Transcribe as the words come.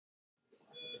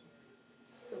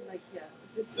But like, yeah,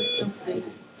 this is something,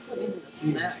 it's not even a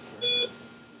snack.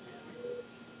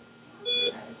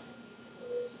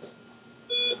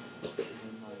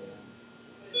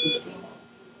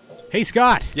 Hey,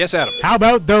 Scott. Yes, Adam. How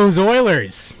about those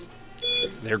Oilers?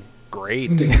 They're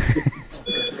great.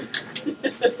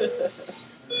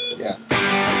 Yeah.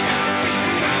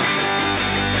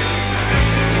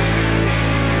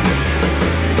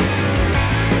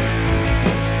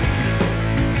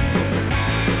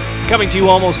 Coming to you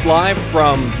almost live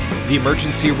from the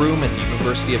emergency room at the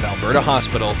University of Alberta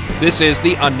Hospital, this is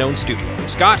the Unknown Studio. I'm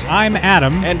Scott, I'm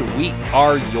Adam. and we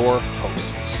are your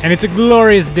hosts. And it's a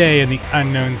glorious day in the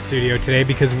Unknown Studio today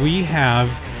because we have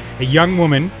a young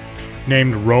woman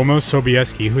named Roma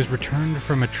Sobieski who has returned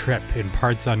from a trip in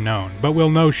parts unknown. But we'll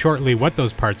know shortly what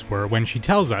those parts were when she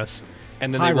tells us.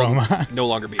 And then Hi, they will Roma. no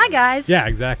longer be. Hi, guys. Yeah,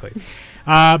 exactly.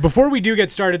 Before we do get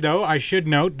started, though, I should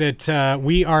note that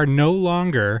we are no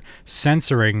longer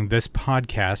censoring this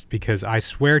podcast because I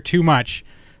swear too much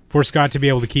for Scott to be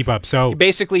able to keep up. So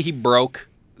Basically, he broke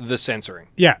the censoring.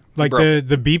 yeah, like broke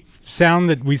the beep sound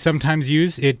that we sometimes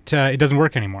use, it doesn't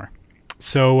work anymore.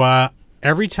 So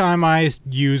every time I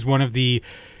use one of the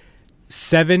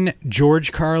 7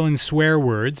 George Carlin swear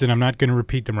words, and I'm not going to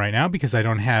repeat them right now because I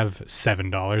don't have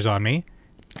 $7 on me,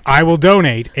 I will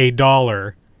donate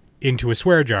 $1 into a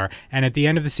swear jar, and at the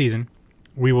end of the season,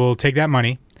 we will take that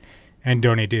money and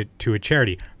donate it to a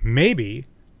charity. Maybe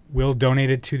we'll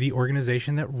donate it to the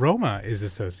organization that Roma is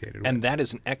associated with. And that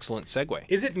is an excellent segue.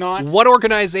 Is it not? What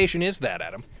organization is that,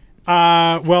 Adam?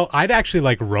 Well, I'd actually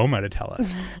like Roma to tell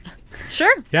us.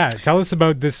 Sure. Yeah, tell us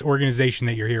about this organization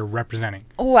that you're here representing.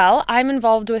 Well, I'm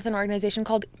involved with an organization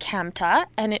called CAMTA,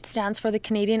 and it stands for the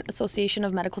Canadian Association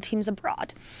of Medical Teams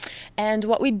Abroad. And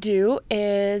what we do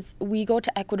is we go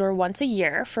to Ecuador once a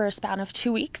year for a span of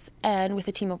 2 weeks, and with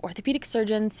a team of orthopedic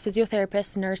surgeons,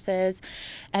 physiotherapists, nurses,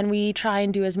 and we try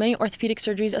and do as many orthopedic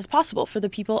surgeries as possible for the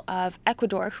people of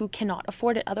Ecuador who cannot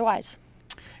afford it otherwise.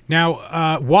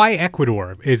 Now, why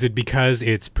Ecuador? Is it because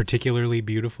it's particularly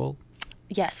beautiful?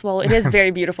 Yes, well, it is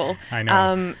very beautiful. I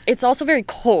know. It's also very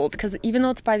cold because even though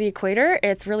it's by the equator,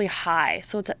 it's really high.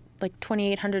 So it's at like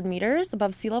 2,800 meters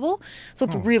above sea level. So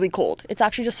it's really cold. It's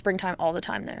actually just springtime all the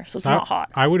time there. So it's not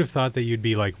hot. I would have thought that you'd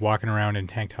be like walking around in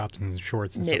tank tops and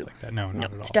shorts and No. stuff like that. No, No, not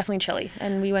at all. it's definitely chilly.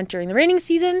 And we went during the raining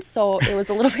season, so it was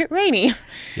a little bit rainy.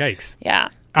 Yikes. Yeah.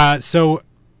 So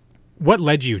what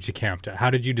led you to CAMTA? How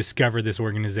did you discover this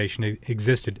organization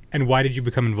existed, and why did you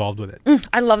become involved with it?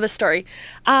 I love this story.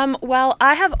 Well,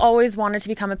 I have always wanted to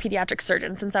become a pediatric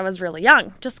surgeon since I was really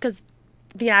young, just because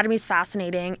the anatomy is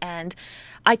fascinating and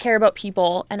I care about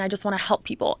people and I just want to help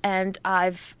people. And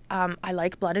I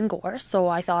like blood and gore, so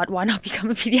I thought, why not become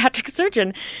a pediatric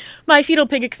surgeon? My fetal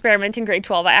pig experiment in grade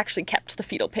 12, I actually kept the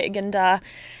fetal pig and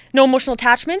no emotional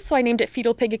attachment, so I named it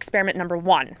Fetal Pig Experiment Number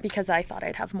 1 because I thought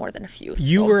I'd have more than a few.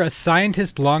 You were a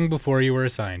scientist long before you were a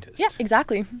scientist. Yeah,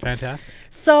 exactly. Fantastic.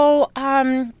 So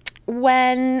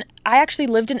when I actually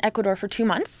lived in Ecuador for 2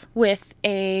 months with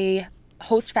a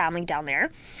host family down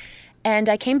there, and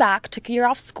I came back, took a year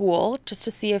off school just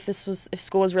to see if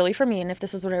school was really for me and if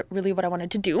this is really what I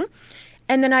wanted to do.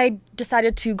 And then I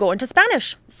decided to go into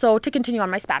Spanish, so to continue on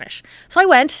my Spanish. So I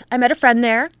met a friend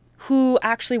there who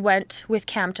actually went with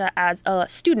CAMTA as a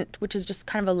student, which is just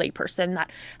kind of a layperson that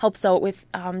helps out with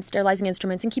sterilizing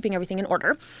instruments and keeping everything in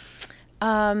order.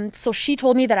 So she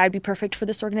told me that I'd be perfect for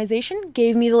this organization,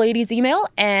 gave me the lady's email,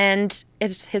 and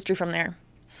it's history from there.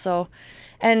 So,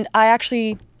 and I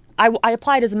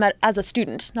applied as a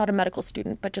student, not a medical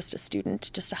student, but just a student,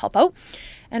 just to help out.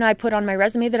 And I put on my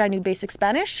resume that I knew basic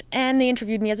Spanish, and they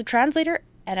interviewed me as a translator,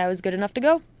 and I was good enough to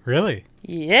go. Really?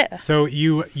 Yeah. So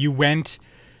you went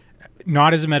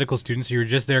not as a medical student, so you were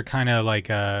just there kind of like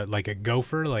a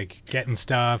gopher, like getting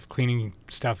stuff, cleaning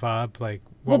stuff up, like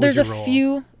what was your role?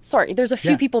 There's a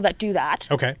few people that do that.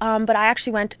 Okay. But I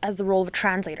actually went as the role of a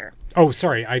translator. Oh,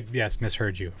 sorry. I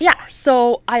misheard you. Yeah.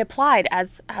 So I applied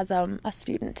as a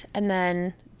student, and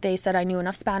then they said I knew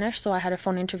enough Spanish, so I had a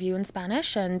phone interview in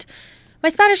Spanish, and my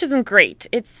Spanish isn't great.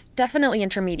 It's definitely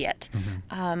intermediate.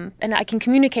 And I can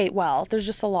communicate well. There's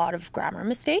just a lot of grammar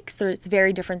mistakes. It's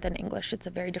very different than English. It's a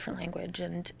very different language.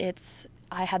 And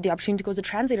I had the opportunity to go as a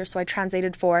translator. So I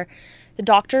translated for the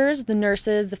doctors, the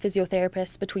nurses, the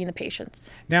physiotherapists between the patients.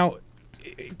 Now,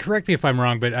 correct me if I'm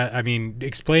wrong, but I mean,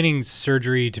 explaining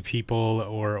surgery to people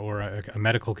or a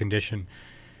medical condition,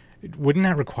 wouldn't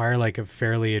that require like a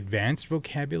fairly advanced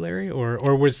vocabulary? Or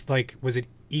was it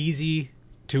easy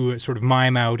to sort of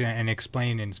mime out and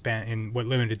explain in what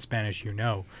limited Spanish you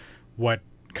know, what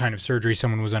kind of surgery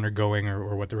someone was undergoing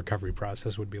or what the recovery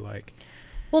process would be like?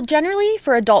 Well, generally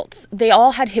for adults, they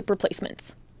all had hip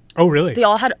replacements. Oh, really? They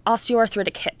all had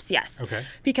osteoarthritic hips, yes. Okay.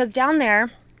 Because down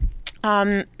there,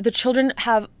 a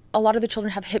lot of the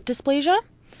children have hip dysplasia,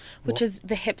 which is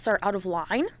the hips are out of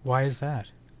line. Why is that?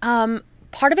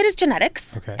 Part of it is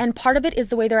genetics, Okay. and part of it is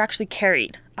the way they're actually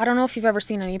carried. I don't know if you've ever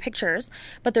seen any pictures,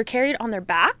 but they're carried on their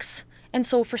backs. And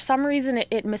so for some reason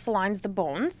it misaligns the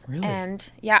bones. Really?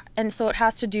 And so it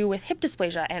has to do with hip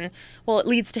dysplasia, and well, it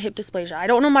leads to hip dysplasia. I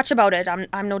don't know much about it.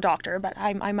 I'm no doctor, but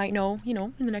I might know,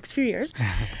 in the next few years.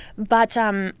 But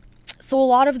so a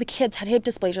lot of the kids had hip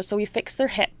dysplasia, so we fixed their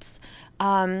hips.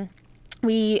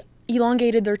 We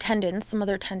elongated their tendons, some of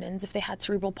their tendons, if they had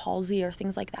cerebral palsy or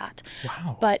things like that.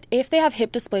 Wow. But if they have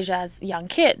hip dysplasia as young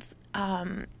kids,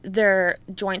 their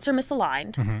joints are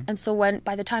misaligned. And so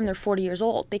by the time they're 40 years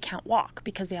old, they can't walk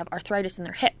because they have arthritis in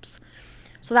their hips.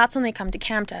 So that's when they come to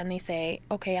CAMTA and they say,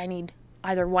 okay, I need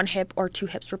either one hip or two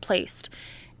hips replaced.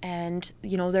 And,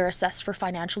 they're assessed for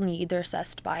financial need. They're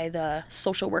assessed by the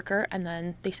social worker, and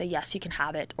then they say, yes, you can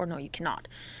have it, or no, you cannot.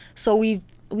 So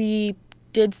we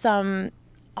did some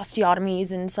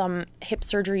osteotomies and some hip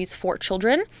surgeries for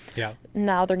children. Yeah.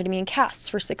 Now they're going to be in casts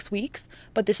for 6 weeks,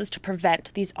 but this is to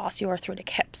prevent these osteoarthritic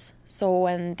hips. So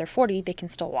when they're 40, they can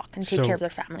still walk and take care of their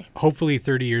family. Hopefully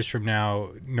 30 years from now,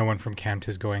 no one from CAMTA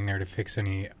is going there to fix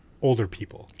any older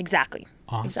people. Exactly.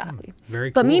 Awesome. Exactly. Very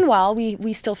cool. But meanwhile,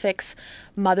 we still fix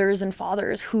mothers and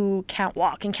fathers who can't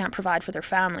walk and can't provide for their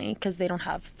family because they don't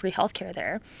have free healthcare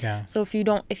there. Yeah. So if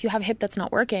you have a hip that's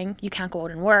not working, you can't go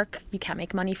out and work. You can't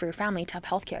make money for your family to have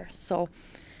healthcare. So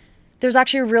there's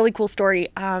actually a really cool story.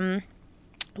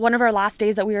 One of our last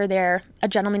days that we were there, a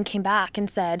gentleman came back and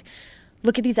said,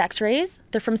 "Look at these x-rays.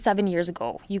 They're from 7 years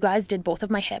ago. You guys did both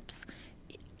of my hips."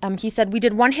 He said, "We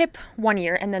did one hip 1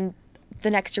 year, and then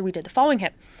the next year we did the following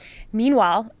hip."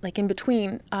 Meanwhile, like in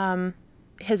between,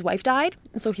 his wife died,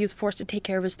 so he was forced to take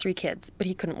care of his 3 kids, but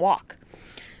he couldn't walk.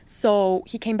 So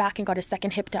he came back and got his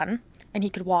second hip done, and he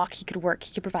could walk, he could work,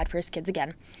 he could provide for his kids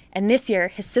again. And this year,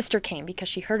 his sister came because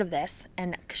she heard of this,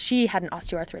 and she had an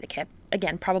osteoarthritic hip,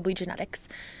 again, probably genetics,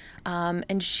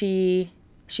 and she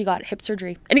got hip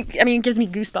surgery. And it gives me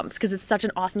goosebumps because it's such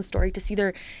an awesome story to see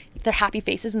their happy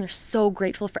faces, and they're so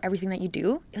grateful for everything that you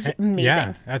do. It's amazing.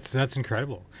 Yeah, that's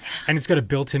incredible. And it's got a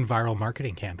built-in viral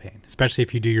marketing campaign, especially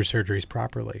if you do your surgeries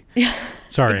properly.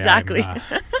 Sorry, Exactly.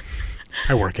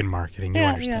 I work in marketing. You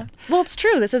understand. Yeah. Well, it's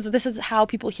true. This is how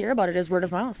people hear about it, is word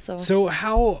of mouth. So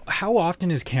how often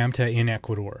is CAMTA in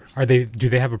Ecuador? Do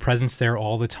they have a presence there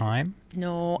all the time?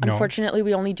 No, unfortunately,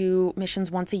 we only do missions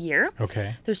once a year.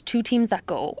 Okay. There's 2 teams that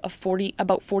go of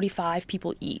about 45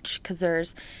 people each, because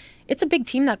it's a big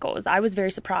team that goes. I was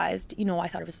very surprised. I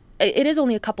thought it is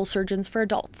only a couple surgeons for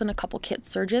adults and a couple kids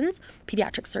surgeons,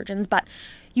 pediatric surgeons, but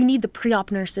you need the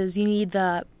pre-op nurses, you need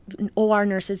the OR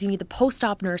nurses, you need the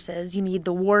post-op nurses, you need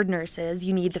the ward nurses,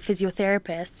 you need the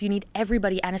physiotherapists, you need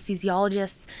everybody,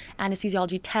 anesthesiologists,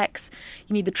 anesthesiology techs,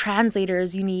 you need the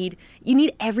translators, you need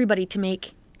everybody to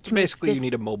make Basically, you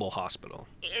need a mobile hospital.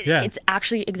 Yeah. It's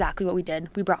actually exactly what we did.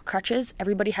 We brought crutches.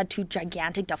 Everybody had 2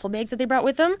 gigantic duffel bags that they brought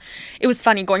with them. It was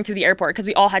funny going through the airport because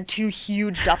we all had 2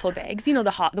 huge duffel bags.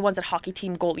 The ones that hockey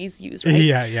team goalies use, right?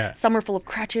 Yeah. Some are full of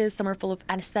crutches. Some are full of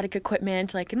anesthetic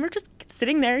equipment. And we're just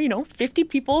sitting there, 50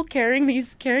 people carrying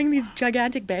these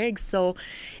gigantic bags. So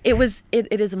it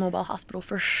is a mobile hospital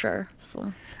for sure.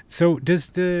 So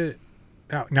does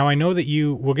now I know that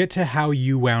we'll get to how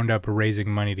you wound up raising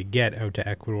money to get out to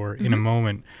Ecuador in a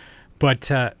moment,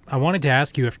 but I wanted to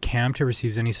ask you if CAMTA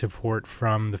receives any support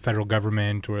from the federal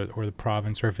government or the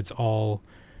province, or if it's all,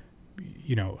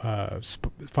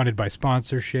 funded by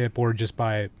sponsorship or just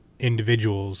by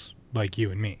individuals like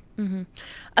you and me. Mm-hmm.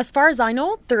 As far as I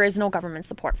know, there is no government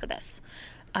support for this.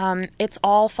 It's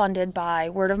all funded by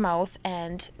word of mouth,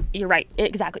 and you're right,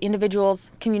 exactly,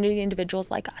 individuals, community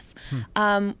individuals like us.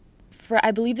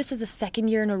 I believe this is the 2nd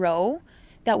year in a row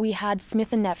that we had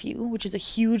Smith & Nephew, which is a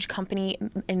huge company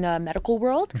in the medical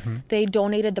world. They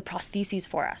donated the prostheses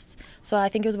for us. So I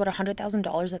think it was about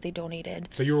 $100,000 that they donated.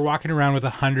 So you were walking around with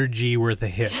 $100G worth of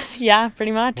hips. Yeah,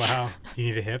 pretty much. Wow. You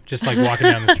need a hip? Just like walking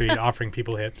down the street offering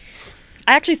people hips.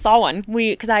 I actually saw one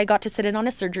because I got to sit in on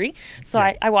a surgery. So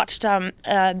yeah. I watched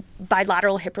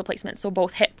bilateral hip replacement. So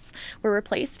both hips were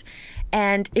replaced.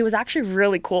 And it was actually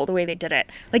really cool the way they did it.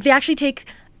 They actually take...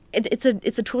 It's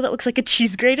a tool that looks like a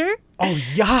cheese grater. Oh,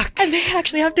 yuck! And they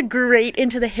actually have to grate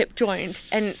into the hip joint,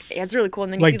 and it's really cool.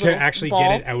 And then you see the to little actually ball.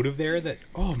 get it out of there.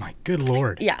 Oh my good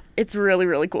lord! Yeah, it's really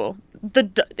really cool.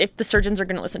 If the surgeons are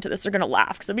going to listen to this, they're going to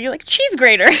laugh because they'll be like, cheese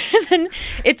grater. And then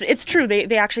it's true. They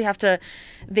actually have to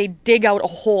dig out a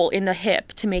hole in the hip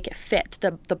to make it fit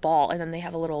the ball, and then they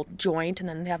have a little joint, and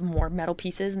then they have more metal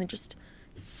pieces, and they just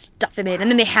stuff him in. And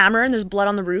then they hammer and there's blood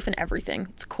on the roof and everything.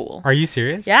 It's cool. Are you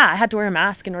serious? Yeah, I had to wear a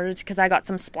mask in order to, because I got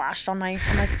some splashed on my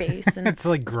face. And It's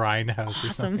like Grindhouse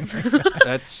or something. awesome.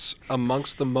 That's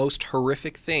amongst the most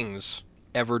horrific things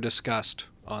ever discussed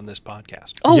on this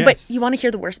podcast. Oh, Yes. but you want to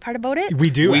hear the worst part about it? We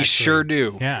do. We actually. sure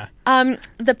do. Yeah.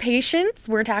 The patients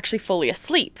weren't actually fully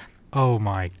asleep. Oh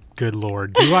my good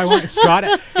lord. Do I want Scott?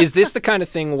 Is this the kind of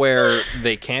thing where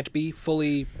they can't be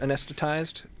fully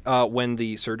anesthetized when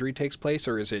the surgery takes place,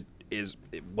 or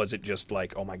was it just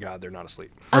like, oh my God, they're not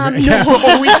asleep? No.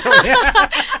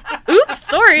 Oops,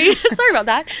 sorry. Sorry about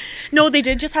that. No, they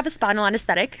did just have a spinal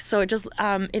anesthetic, so it just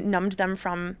it numbed them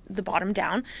from the bottom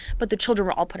down, but the children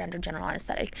were all put under general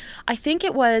anesthetic. I think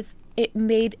it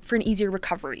made for an easier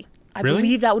recovery. I Really?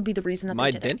 believe that would be the reason that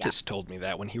My they did dentist told me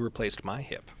that when he replaced my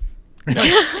hip.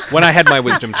 When I had my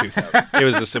wisdom tooth out. It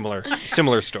was a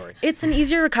similar story. it. It's an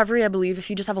easier recovery, I believe, if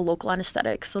you just have a local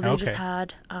anesthetic. So they just Okay.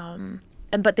 had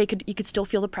but you could still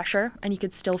feel the pressure and you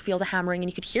could still feel the hammering and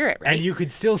you could hear it, right? And you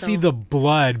could still see So- the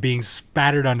blood being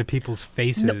spattered onto people's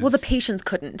faces. No, well, the patients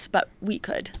couldn't, but we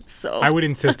could. So I would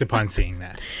insist upon seeing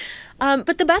that.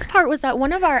 But the best part was that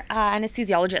one of our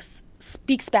anesthesiologists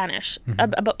speaks Spanish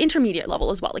about intermediate level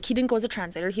as well. Like he didn't go as a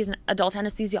translator; he's an adult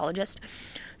anesthesiologist,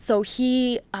 so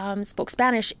he spoke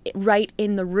Spanish right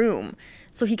in the room,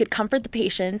 so he could comfort the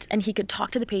patient and he could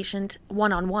talk to the patient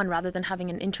one-on-one rather than having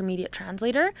an intermediate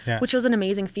translator, Yeah. which was an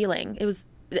amazing feeling. It was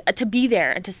to be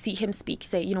there and to see him speak,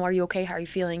 say, are you okay? How are you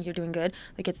feeling? You're doing good.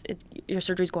 Like your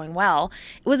surgery's going well.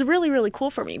 It was really, really cool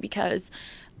for me because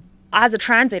as a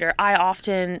translator, I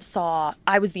often saw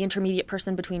I was the intermediate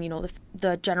person between,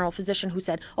 the general physician who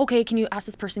said, okay, can you ask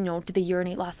this person, did they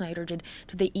urinate last night or did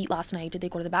they eat last night? Did they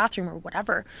go to the bathroom or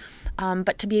whatever?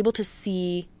 But to be able to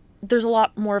see, there's a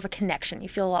lot more of a connection. You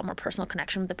feel a lot more personal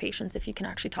connection with the patients if you can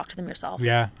actually talk to them yourself.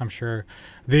 Yeah, I'm sure.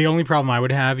 The only problem I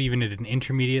would have, even at an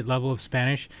intermediate level of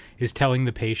Spanish, is telling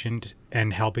the patient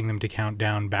and helping them to count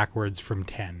down backwards from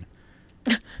 10.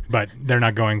 But they're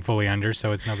not going fully under,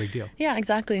 so it's no big deal. Yeah,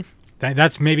 exactly.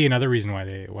 That's maybe another reason why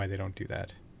they don't do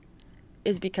that.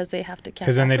 Is because they have to count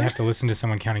Because then they'd have to backwards? listen to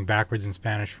someone counting backwards in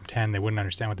Spanish from 10. They wouldn't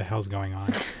understand what the hell's going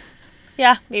on.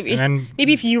 Yeah, maybe. And then-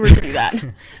 Maybe if you were to do that.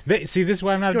 See, this is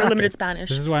why I'm not a You're doctor. limited Spanish.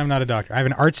 This is why I'm not a doctor. I have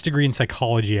an arts degree in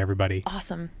psychology, everybody.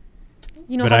 Awesome.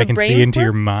 You know But how I the can brain see into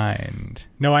your works? mind.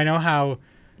 No, I know how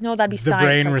No, that'd be the science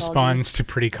brain psychology. responds to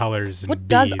pretty colors and What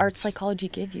does art beads. psychology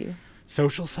give you?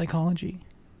 Social psychology,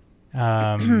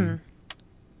 the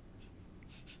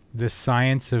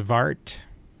science of art.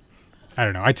 I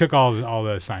don't know. I took all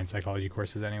the science psychology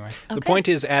courses anyway. The Okay. point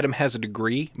is, Adam has a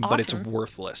degree, but it's Awesome.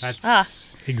 worthless.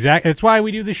 That's exactly. That's why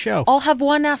we do the show. I'll have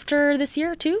one after this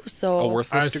year too. So a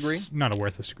worthless Uh, degree? Not a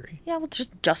worthless degree. yeah, well,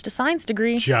 just a science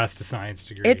degree. Just a science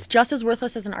degree. It's just as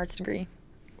worthless as an arts degree.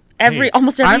 Hey,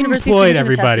 Almost every I'm university employed, student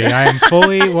can attest everybody. to it. I am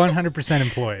fully 100%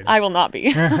 employed. I will not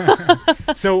be.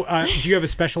 So, do you have a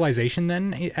specialization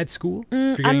then at school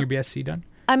for getting your BSc done?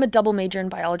 I'm a double major in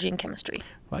biology and chemistry.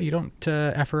 Well, you don't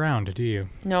F around, do you?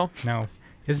 No. No.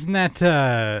 Isn't that,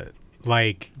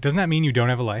 doesn't that mean you don't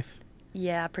have a life?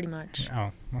 Yeah, pretty much.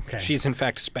 Oh, okay. She's in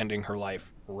fact spending her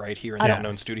life right here in I the don't-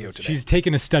 Unknown Studio today. She's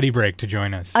taken a study break to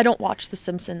join us. I don't watch The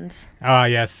Simpsons. Ah,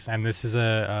 yes, and this is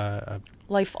a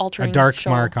Life-altering dark show.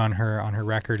 mark on her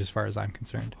record as far as I'm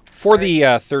concerned. For the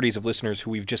 30s of listeners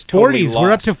who we've just totally 40s, lost.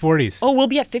 we're up to 40s. Oh, we'll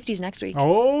be at 50s next week.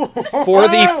 Oh. For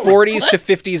the 40s to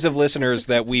 50s of listeners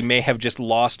that we may have just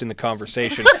lost in the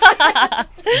conversation,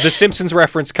 the Simpsons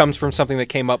reference comes from something that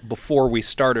came up before we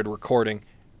started recording.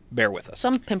 Bear with us.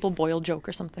 Some pimple boil joke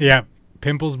or something. Yeah,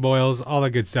 pimples, boils, all that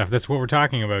good stuff. That's what we're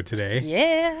talking about today.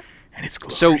 Yeah. And it's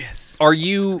So, glorious. are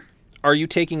you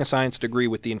taking a science degree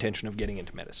with the intention of getting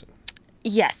into medicine?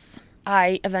 Yes.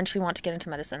 I eventually want to get into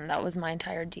medicine. That was my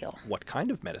entire deal. What kind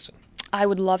of medicine? I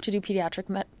would love to do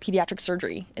pediatric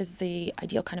surgery is the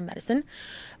ideal kind of medicine.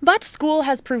 But school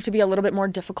has proved to be a little bit more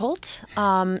difficult.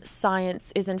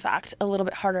 Science is, in fact, a little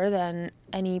bit harder than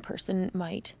any person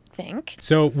might think.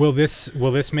 So will this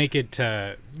make it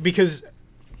because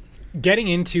getting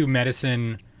into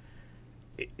medicine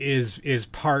is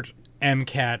part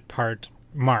MCAT, part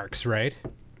marks, right?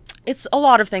 It's a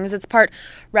lot of things. It's part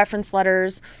reference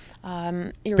letters. You're But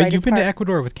right. you've it's been to part-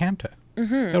 Ecuador with CAMTA.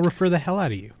 Mm-hmm. They'll refer the hell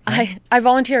out of you. I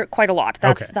volunteer quite a lot.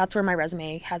 Okay. That's where my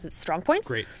resume has its strong points.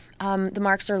 Great. The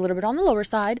marks are a little bit on the lower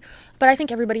side, but I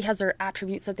think everybody has their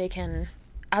attributes that they can,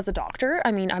 as a doctor.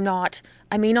 I mean,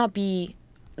 I may not be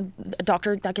a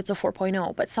doctor that gets a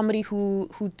 4.0, but somebody who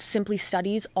simply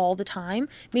studies all the time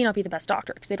may not be the best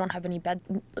doctor because they don't have any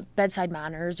bedside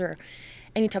manners or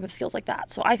any type of skills like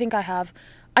that. So I think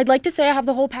I'd like to say I have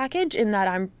the whole package in that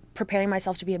I'm preparing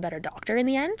myself to be a better doctor in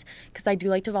the end, because I do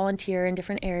like to volunteer in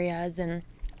different areas, and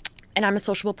I'm a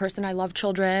sociable person. I love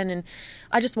children, and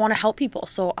I just want to help people.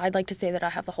 So I'd like to say that I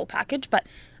have the whole package. But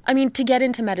I mean, to get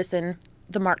into medicine,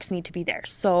 the marks need to be there.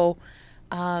 So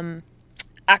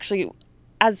actually,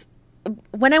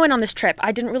 when I went on this trip,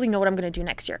 I didn't really know what I'm going to do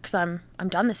next year, because I'm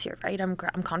done this year, right? I'm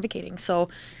convocating. So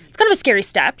it's kind of a scary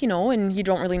step, and you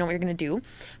don't really know what you're going to do.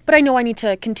 But I know I need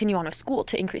to continue on with school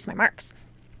to increase my marks.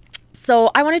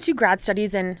 So I wanted to do grad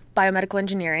studies in biomedical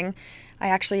engineering. I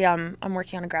actually, I'm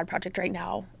working on a grad project right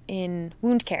now in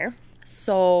wound care.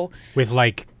 So With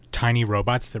like tiny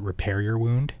robots that repair your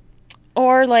wound?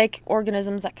 or like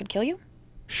organisms that could kill you.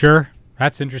 Sure.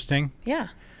 That's interesting. Yeah.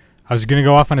 I was going to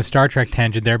go off on a Star Trek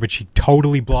tangent there, but she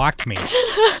totally blocked me.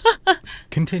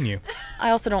 Continue.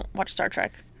 I also don't watch Star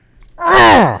Trek.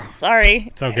 Oh, Sorry.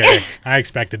 it's okay. I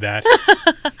expected that.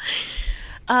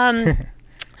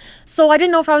 So I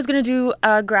didn't know if I was going to do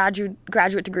a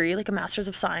graduate degree, like a master's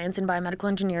of science in biomedical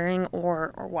engineering,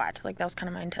 or what. Like, that was kind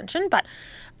of my intention. But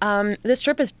this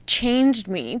trip has changed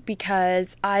me,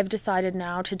 because I've decided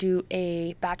now to do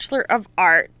a Bachelor of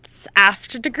Arts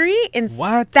after degree in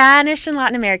What? Spanish and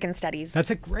Latin American studies. That's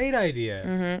a great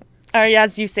idea. Or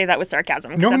yes, you say that with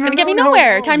sarcasm. 'Cause No, that's no, going to get me no,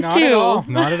 nowhere. no, times not 2. At all.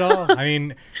 Not at all. I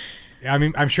mean,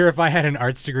 I'm sure if I had an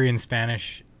arts degree in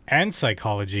Spanish and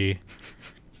psychology,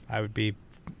 I would be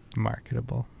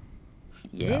marketable.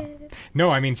 Yeah. No,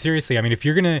 I mean, seriously. I mean, if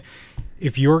you're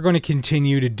going to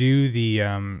continue to do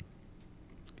the,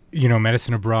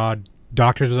 medicine abroad,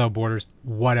 Doctors Without Borders,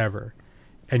 whatever,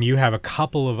 and you have a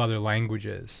couple of other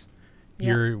languages, Yeah.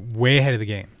 you're way ahead of the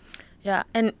game. Yeah,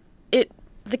 and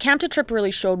the CAMTA trip really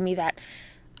showed me that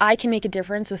I can make a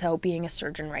difference without being a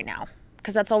surgeon right now,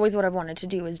 because that's always what I've wanted to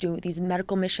do, is do these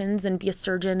medical missions and be a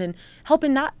surgeon and help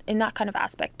in that kind of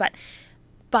aspect. But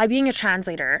by being a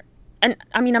translator, and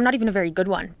I mean, I'm not even a very good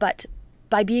one, but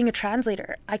by being a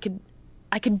translator, I could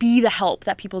be the help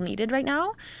that people needed right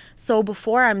now. So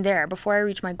before I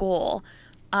reach my goal,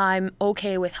 I'm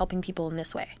okay with helping people in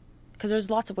this way, because there's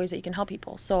lots of ways that you can help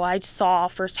people. So I saw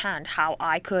firsthand how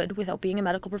I could, without being a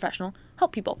medical professional,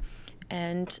 help people.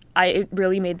 And it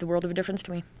really made the world of a difference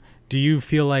to me. Do you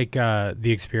feel like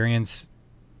the experience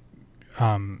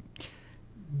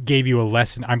gave you a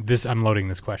lesson? I'm loading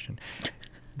this question.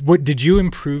 What did you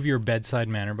improve your bedside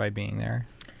manner by being there?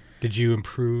 Did you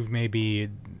improve maybe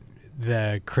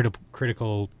the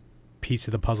critical piece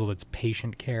of the puzzle that's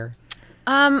patient care?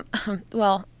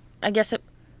 Well, I guess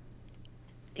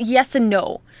yes and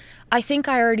no. I think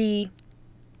I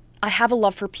have a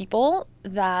love for people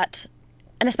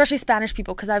and especially Spanish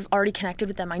people, because I've already connected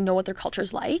with them. I know what their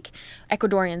culture's like,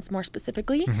 Ecuadorians more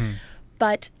specifically. Mm-hmm.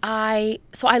 But I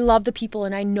love the people,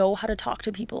 and I know how to talk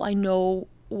to people. I know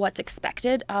what's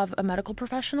expected of a medical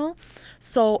professional.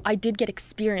 So I did get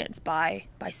experience by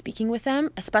speaking with them,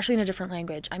 especially in a different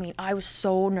language. I mean, I was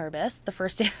so nervous the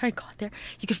first day that I got there.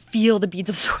 You could feel the beads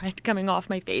of sweat coming off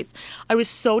my face. I was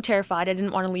so terrified. I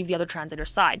didn't want to leave the other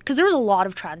translator's side, because there was a lot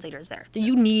of translators there.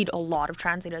 You need a lot of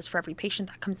translators for every patient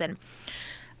that comes in.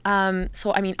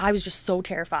 So, I mean, I was just so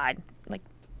terrified. Like,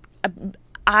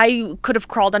 I could have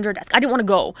crawled under a desk. I didn't want to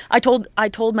go. I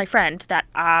told my friend that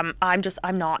I'm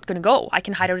not going to go. I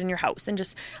can hide out in your house and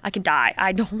I can die.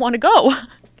 I don't want to go,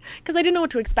 because I didn't know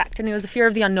what to expect, and it was a fear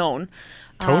of the unknown.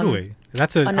 Totally. I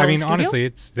unknown mean, studio? honestly,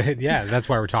 that's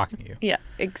why we're talking to you. Yeah,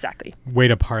 exactly. Way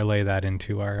to parlay that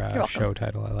into our welcome. show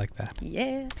title. I like that.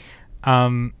 Yeah.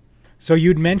 So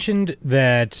you'd mentioned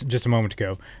that just a moment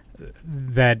ago,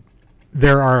 that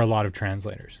there are a lot of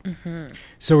translators. Mm-hmm.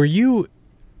 So are you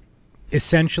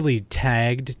essentially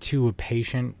tagged to a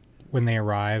patient when they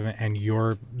arrive, and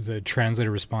you're the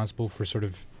translator responsible for sort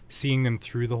of seeing them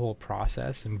through the whole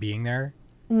process and being there?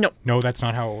 No, that's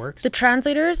not how it works. The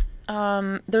translators,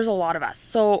 there's a lot of us.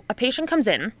 So a patient comes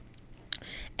in,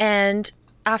 and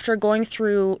after going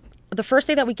through the first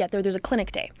day that we get there, there's a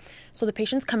clinic day. So the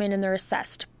patients come in and they're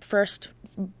assessed first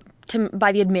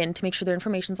by the admin to make sure their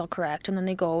information's all correct, and then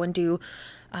they go and do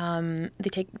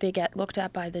they get looked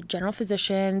at by the general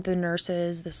physician, the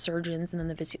nurses, the surgeons, and then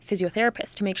the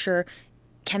physiotherapist to make sure,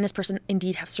 can this person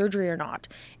indeed have surgery or not?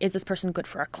 Is this person good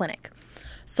for our clinic?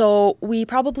 So we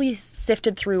probably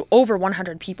sifted through over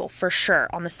 100 people for sure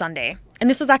on the Sunday. And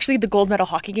this was actually the gold medal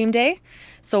hockey game day.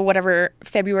 So whatever,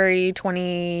 February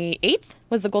 28th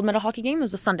was the gold medal hockey game. It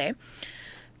was a Sunday.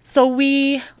 So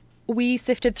we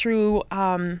sifted through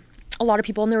a lot of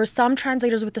people, and there were some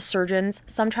translators with the surgeons,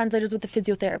 some translators with the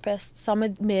physiotherapists, some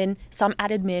at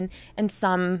admin, and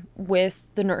some with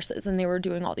the nurses, and they were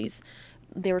doing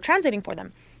they were translating for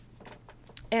them.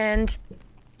 And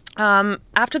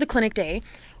after the clinic day,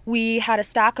 we had a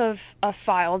stack of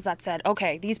files that said,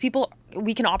 okay, these people,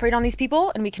 we can operate on these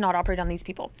people and we cannot operate on these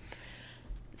people.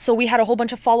 So we had a whole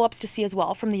bunch of follow-ups to see as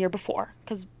well from the year before,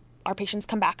 because our patients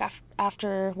come back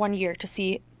after 1 year to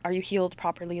see, are you healed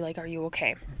properly? Like, are you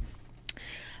okay?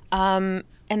 And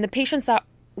the patients that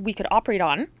we could operate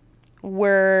on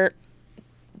were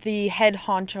the head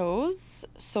honchos,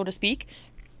 so to speak,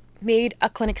 made a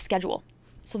clinic schedule.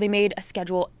 So they made a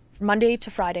schedule Monday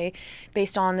to Friday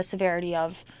based on the severity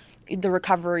of the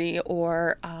recovery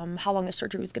or how long the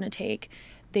surgery was going to take.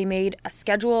 They made a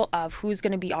schedule of who's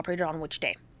going to be operated on which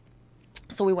day.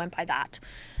 So we went by that.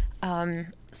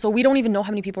 So we don't even know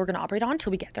how many people we're going to operate on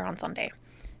till we get there on Sunday.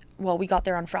 Well, we got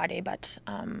there on Friday, but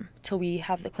till we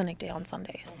have the clinic day on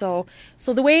Sunday. So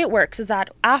the way it works is that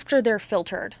after they're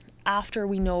filtered, after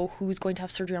we know who's going to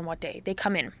have surgery on what day, they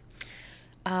come in.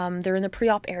 They're in the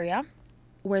pre-op area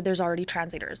where there's already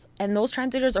translators. And those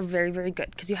translators are very, very good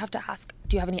because you have to ask,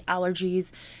 do you have any allergies?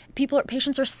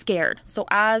 Patients are scared. So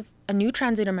as a new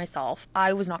translator myself,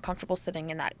 I was not comfortable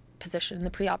sitting in that position in the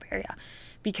pre-op area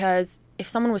because if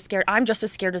someone was scared, I'm just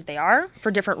as scared as they are for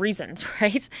different reasons,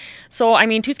 right? So, I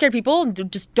mean, two scared people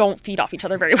just don't feed off each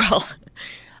other very well.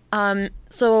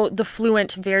 So the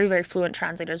fluent, very, very fluent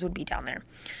translators would be down there.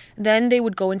 Then they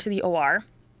would go into the OR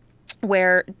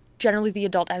where generally the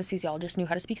adult anesthesiologist knew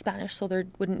how to speak Spanish, so there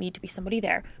wouldn't need to be somebody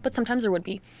there, but sometimes there would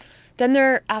be. Then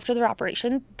after their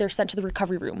operation, they're sent to the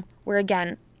recovery room where,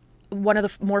 again, one of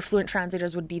the more fluent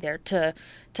translators would be there to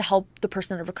help the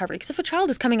person out of recovery. Because if a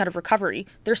child is coming out of recovery,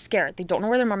 they're scared. They don't know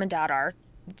where their mom and dad are.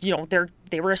 You know,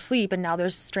 they were asleep and now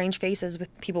there's strange faces with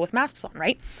people with masks on,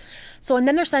 right? So, and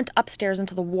then they're sent upstairs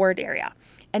into the ward area.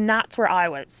 And that's where I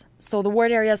was. So the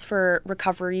ward area is for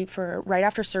recovery, for right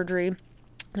after surgery.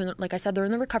 Like I said, they're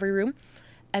in the recovery room.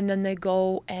 And then they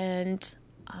go and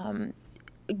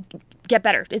get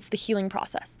better. It's the healing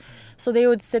process. So they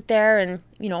would sit there and,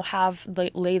 you know,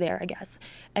 lay there, I guess.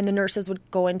 And the nurses would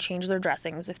go and change their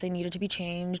dressings if they needed to be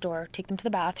changed or take them to the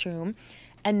bathroom.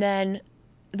 And then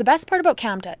the best part about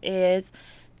CAMTA is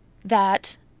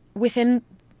that within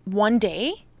 1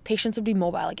 day, patients would be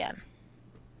mobile again.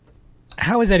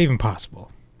 How is that even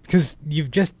possible? Because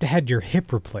you've just had your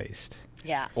hip replaced.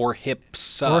 Yeah. Or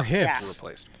hips.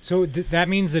 Replaced. So that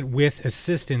means that with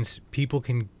assistance, people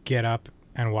can get up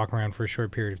and walk around for a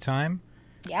short period of time?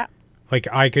 Yeah. Like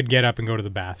I could get up and go to the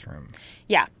bathroom.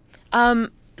 Yeah.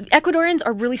 Ecuadorians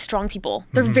are really strong people.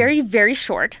 They're very, very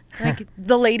short. Like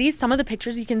the ladies, some of the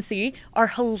pictures you can see are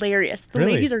hilarious. The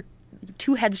Really? ladies are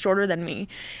 2 heads shorter than me.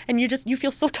 And you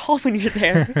feel so tall when you're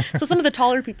there. So some of the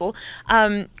taller people,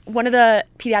 one of the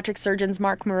pediatric surgeons,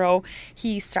 Mark Moreau,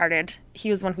 he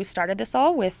was one who started this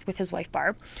all with his wife,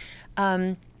 Barb.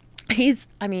 He's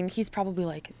probably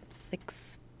like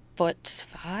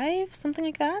 6'5", something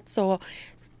like that. So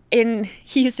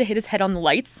he used to hit his head on the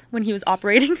lights when he was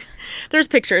operating. There's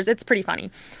pictures. It's pretty funny.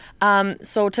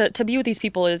 So to be with these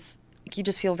people you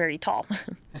just feel very tall,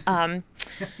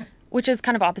 which is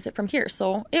kind of opposite from here.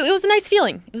 So it was a nice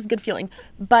feeling. It was a good feeling.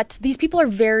 But these people are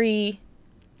very,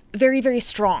 very, very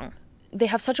strong. They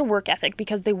have such a work ethic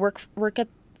because they work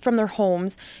from their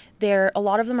homes. A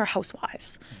lot of them are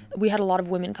housewives. We had a lot of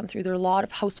women come through. There are a lot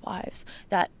of housewives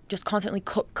that just constantly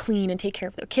cook, clean, and take care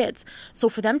of their kids. So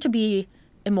for them to be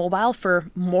immobile for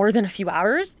more than a few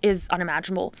hours is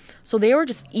unimaginable. So they were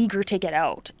just eager to get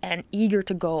out and eager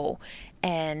to go.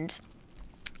 And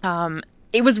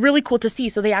it was really cool to see.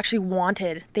 So they actually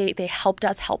they helped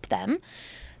us help them.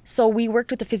 So we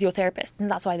worked with the physiotherapist, and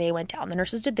that's why they went down. The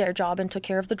nurses did their job and took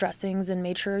care of the dressings and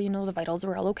made sure, the vitals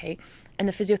were all okay. And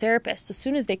the physiotherapists, as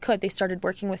soon as they could, they started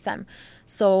working with them.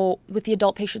 So with the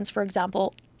adult patients, for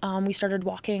example, we started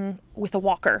walking with a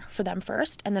walker for them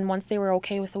first. And then once they were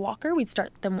okay with the walker, we'd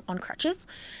start them on crutches.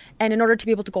 And in order to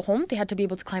be able to go home, they had to be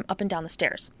able to climb up and down the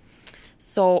stairs.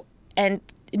 So, and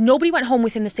nobody went home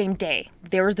within the same day.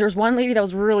 There was one lady that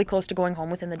was really close to going home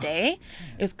within the day.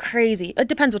 It was crazy. It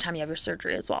depends what time you have your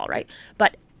surgery as well, right?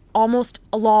 But almost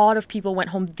a lot of people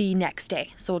went home the next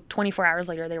day. So 24 hours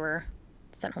later, they were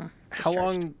sent home. How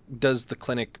long does the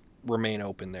clinic remain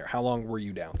open there? How long were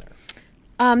you down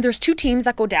there? There's 2 teams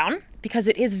that go down because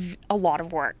it is a lot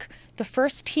of work. The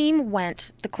first team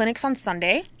the clinic's on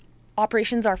Sunday.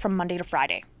 Operations are from Monday to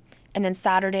Friday. And then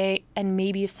Saturday, and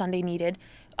maybe if Sunday needed,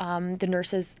 the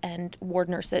nurses and ward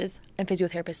nurses and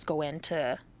physiotherapists go in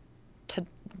to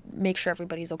make sure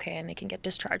everybody's okay and they can get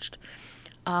discharged.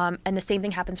 And the same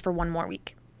thing happens for 1 more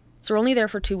week. So we're only there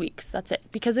for 2 weeks. That's it.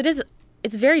 Because it is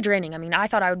it's very draining. I mean, I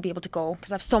thought I would be able to go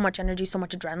because I have so much energy, so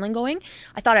much adrenaline going.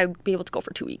 I thought I would be able to go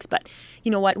for 2 weeks. But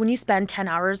you know what? When you spend 10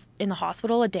 hours in the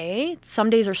hospital a day, some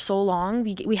days are so long.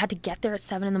 We had to get there at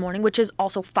 7 in the morning, which is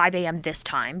also 5 a.m. this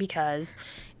time because.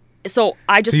 So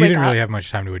I just So you wake didn't up. really have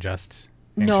much time to adjust.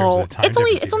 In No, terms of the time it's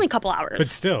only difference a even. couple hours. But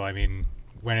still, I mean,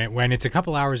 when it's a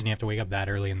couple hours and you have to wake up that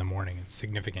early in the morning, it's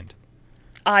significant.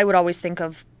 I would always think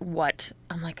of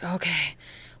I'm like, okay,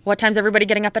 what time's everybody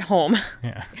getting up at home?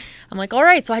 Yeah. I'm like, all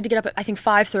right. So I had to get up at, I think,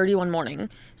 5:30 one morning.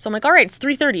 So I'm like, all right, it's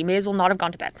 3:30. May as well not have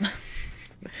gone to bed.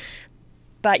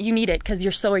 But you need it because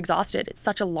you're so exhausted. It's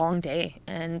such a long day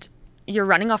and you're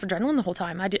running off adrenaline the whole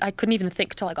time. I couldn't even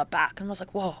think till I got back. And I was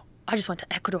like, whoa, I just went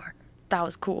to Ecuador. That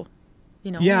was cool.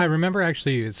 You know? Yeah, I remember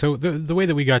actually. So the way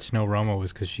that we got to know Roma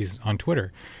was because she's on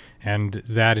Twitter, and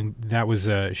that was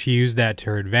she used that to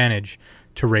her advantage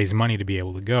to raise money to be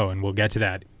able to go, and we'll get to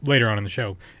that later on in the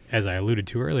show, as I alluded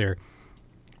to earlier.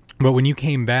 But when you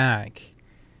came back,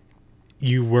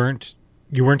 you weren't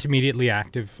immediately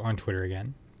active on Twitter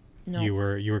again. No. You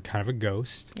were kind of a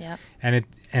ghost. Yeah. And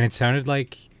it sounded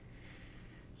like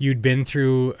you'd been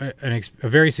through a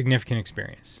very significant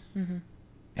experience. Mm-hmm.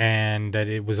 And that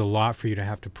it was a lot for you to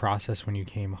have to process when you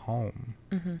came home.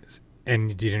 Mm-hmm. And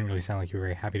you didn't really sound like you were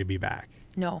very happy to be back.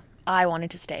 No, I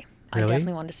wanted to stay. Really? I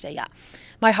definitely wanted to stay, yeah.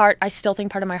 My heart, I still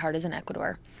think part of my heart is in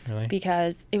Ecuador. Really?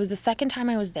 Because it was the second time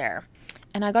I was there.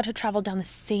 And I got to travel down the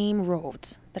same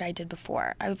roads that I did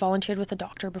before. I volunteered with a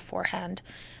doctor beforehand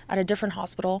at a different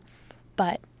hospital.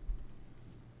 But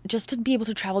just to be able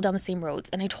to travel down the same roads.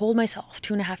 And I told myself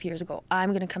 2.5 years ago, I'm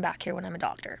going to come back here when I'm a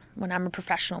doctor, when I'm a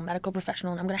professional, medical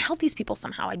professional, and I'm going to help these people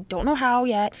somehow. I don't know how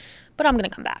yet, but I'm going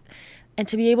to come back. And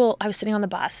to be able, I was sitting on the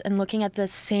bus and looking at the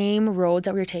same roads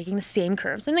that we were taking, the same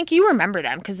curves. And like, you remember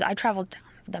them because I traveled down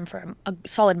them for a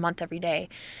solid month every day.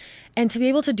 And to be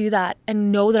able to do that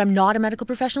and know that I'm not a medical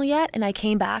professional yet, and I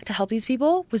came back to help these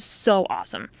people was so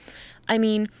awesome. I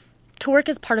mean, to work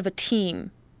as part of a team,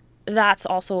 that's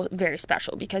also very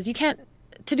special because you can't,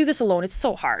 to do this alone, it's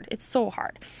so hard. It's so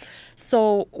hard.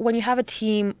 So when you have a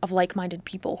team of like-minded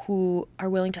people who are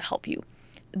willing to help you,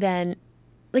 then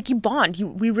like you bond.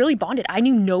 We really bonded. I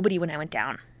knew nobody when I went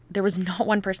down. There was not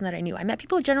one person that I knew. I met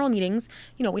people at general meetings.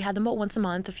 You know, we had them about once a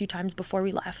month, a few times before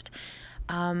we left.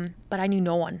 But I knew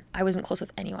no one. I wasn't close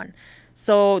with anyone.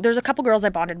 So there's a couple girls I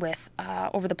bonded with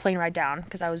over the plane ride down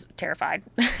because I was terrified.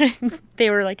 They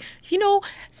were like, 3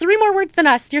 more words than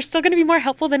us. You're still going to be more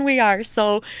helpful than we are.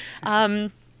 So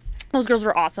those girls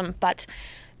were awesome. But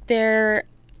it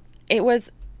was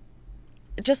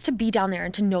just to be down there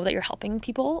and to know that you're helping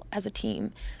people as a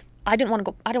team. I didn't want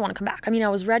to go. I didn't want to come back. I mean, I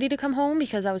was ready to come home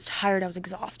because I was tired. I was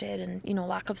exhausted and,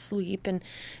 lack of sleep and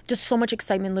just so much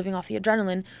excitement living off the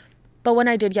adrenaline. But when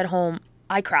I did get home,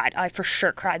 I cried. I for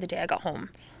sure cried the day I got home.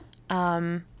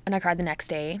 And I cried the next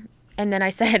day. And then I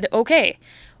said, okay,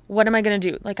 what am I going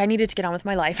to do? Like, I needed to get on with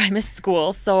my life. I missed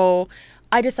school. So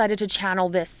I decided to channel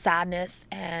this sadness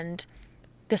and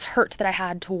this hurt that I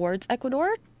had towards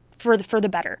Ecuador for the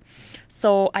better.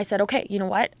 So I said, okay, you know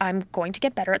what? I'm going to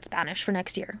get better at Spanish for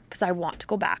next year because I want to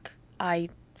go back.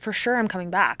 For sure I'm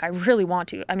coming back. I really want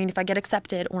to. I mean, if I get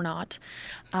accepted or not,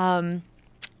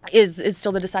 is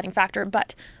still the deciding factor.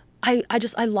 But I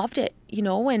loved it,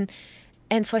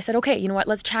 and so I said, okay, you know what?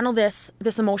 Let's channel this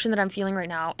emotion that I'm feeling right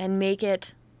now and make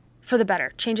it for the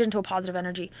better. Change it into a positive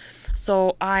energy.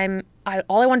 So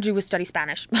all I wanted to do was study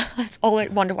Spanish. That's all I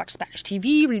wanted to watch Spanish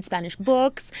TV, read Spanish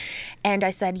books. And I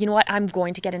said, you know what? I'm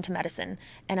going to get into medicine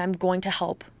and I'm going to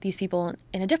help these people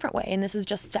in a different way. And this is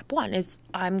just step one is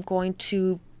I'm going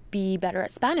to be better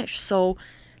at Spanish. So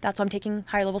that's why I'm taking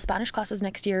higher level Spanish classes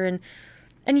next year.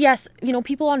 And yes,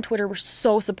 people on Twitter were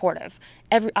so supportive.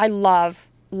 I love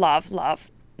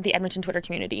the Edmonton Twitter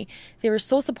community. They were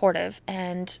so supportive.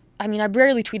 And I mean, I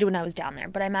rarely tweeted when I was down there,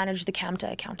 but I managed the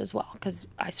CAMTA account as well because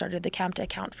I started the CAMTA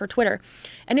account for Twitter.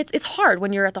 And it's hard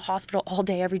when you're at the hospital all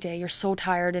day, every day. You're so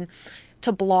tired, and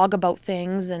to blog about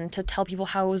things and to tell people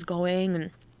how it was going. And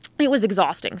it was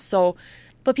exhausting. So,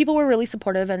 but people were really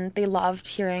supportive and they loved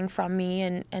hearing from me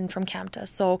and from CAMTA.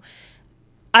 So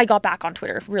I got back on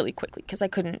Twitter really quickly because I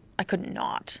couldn't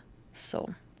not.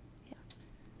 So,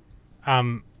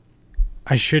 yeah.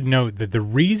 I should note that the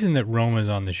reason that Roma's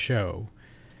on the show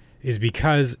is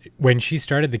because when she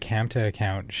started the CAMTA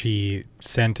account, she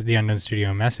sent the Unknown Studio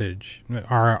a message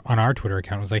on our Twitter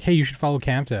account. It was like, hey, you should follow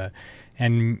CAMTA.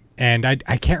 And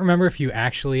I can't remember if you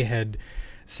actually had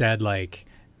said, like,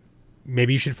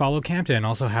 maybe you should follow CAMTA and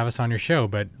also have us on your show.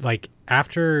 But, like,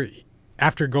 after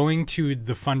going to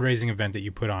the fundraising event that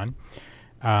you put on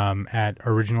at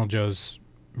Original Joe's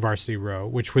Varsity Row,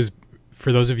 which was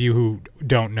for those of you who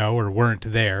don't know or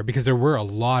weren't there, because there were a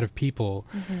lot of people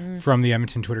from the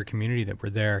Edmonton Twitter community that were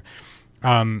there,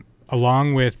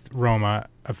 along with Roma,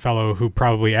 a fellow who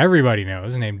probably everybody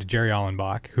knows named Jerry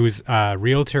Allenbach, who's a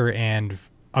realtor and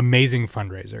amazing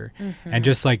fundraiser, and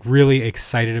just like really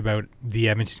excited about the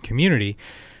Edmonton community,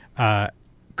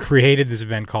 created this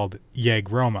event called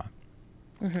Yeg Roma.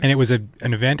 And it was an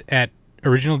event at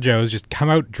Original Joe's. Just come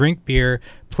out, drink beer,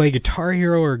 play Guitar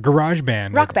Hero or Garage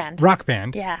Band. Rock Band. Rock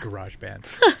Band. Yeah. Garage Band.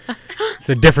 It's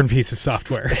a different piece of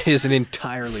software. It is an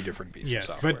entirely different piece of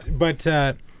software. But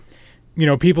you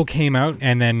know, people came out,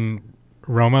 and then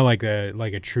Roma, like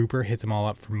a trooper, hit them all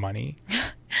up for money.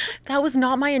 That was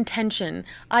not my intention.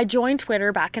 I joined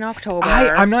Twitter back in October.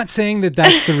 I'm not saying that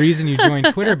that's the reason you joined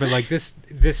Twitter, but like this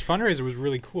fundraiser was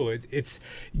really cool.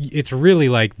 It's really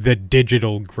like the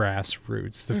digital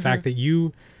grassroots. The fact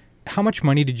that how much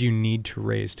money did you need to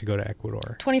raise to go to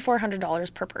Ecuador?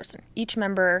 $2,400 per person. Each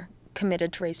member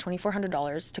committed to raise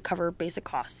 $2,400 to cover basic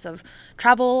costs of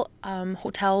travel,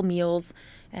 hotel, meals,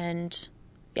 and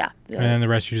yeah. And then the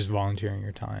rest you're just volunteering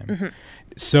your time.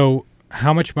 So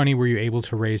how much money were you able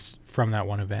to raise from that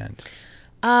one event?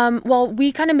 Well,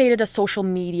 we kind of made it a social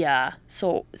media,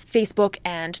 so Facebook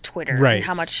and Twitter, right? And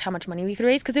how much money we could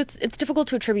raise, because it's difficult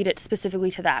to attribute it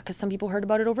specifically to that, because some people heard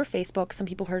about it over Facebook, some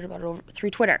people heard about it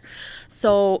through Twitter.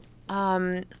 So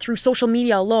through social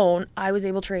media alone, I was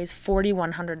able to raise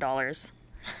 $4,100,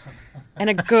 and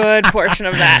a good portion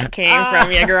of that came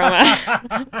from Yeg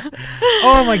Roma.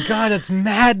 Oh my God, that's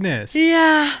madness!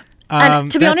 Yeah, and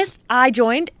to be honest,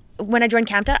 when I joined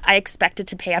CAMTA, I expected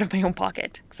to pay out of my own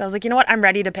pocket. So I was like, you know what? I'm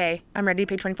ready to pay. I'm ready to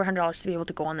pay $2,400 to be able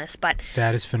to go on this. But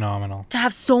that is phenomenal. To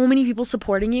have so many people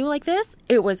supporting you like this,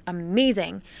 it was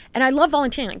amazing. And I love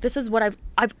volunteering. Like, this is what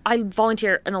I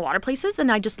volunteer in a lot of places,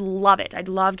 and I just love it. I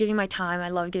love giving my time. I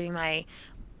love giving my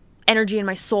energy and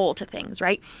my soul to things,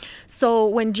 right? So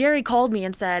when Jerry called me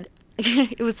and said,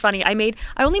 it was funny. I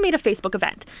only made a Facebook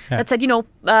event that said,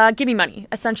 give me money.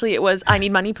 Essentially, it was, I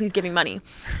need money. Please give me money.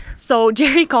 So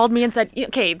Jerry called me and said,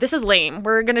 okay, this is lame.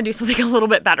 We're going to do something a little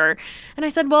bit better. And I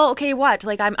said, well, okay, what?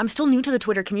 Like, I'm still new to the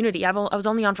Twitter community. I was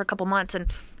only on for a couple months,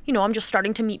 and, I'm just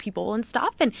starting to meet people and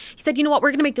stuff. And he said, you know what?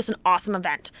 We're going to make this an awesome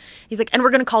event. He's like, and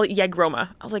we're going to call it Yeg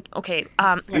Roma. I was like, okay.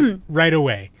 Right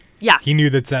away. Yeah. He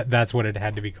knew that's what it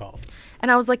had to be called.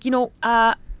 And I was like,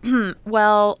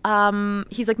 well,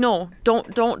 he's like, no,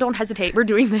 don't hesitate. We're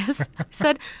doing this. I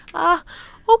said,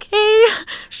 okay,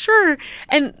 sure.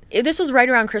 And this was right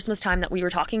around Christmas time that we were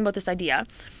talking about this idea.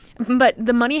 But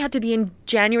the money had to be in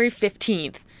January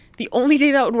 15th. The only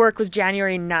day that would work was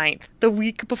January 9th, the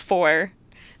week before.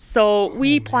 So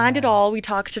we planned it all. We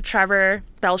talked to Trevor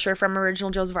Belcher from Original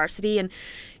Joe's Varsity, and,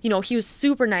 he was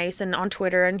super nice and on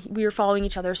Twitter, and we were following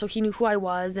each other, so he knew who I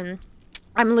was, and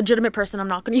I'm a legitimate person. I'm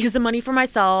not going to use the money for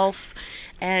myself.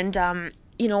 And, and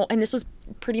this was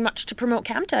pretty much to promote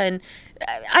CAMTA. And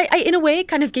I in a way,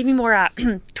 kind of gave me more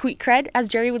tweet cred, as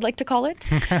Jerry would like to call it.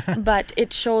 But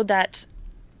it showed that,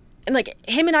 and like,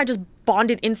 him and I just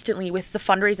bonded instantly with the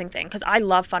fundraising thing, because I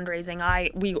love fundraising.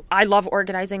 I love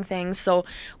organizing things. So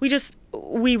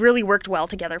we really worked well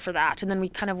together for that. And then we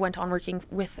kind of went on working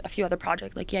with a few other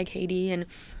projects like Yeg Haiti, and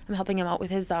I'm helping him out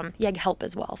with his Yeg Help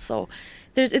as well. So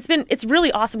it's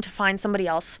really awesome to find somebody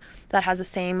else that has the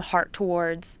same heart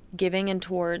towards giving and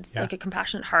towards like a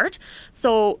compassionate heart.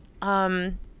 So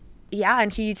and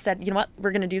he said, you know what,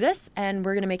 we're going to do this, and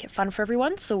we're going to make it fun for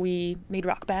everyone. So we made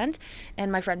Rock Band,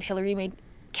 and my friend Hillary made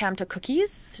CAMTA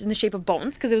cookies in the shape of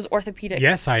bones, because it was orthopedic.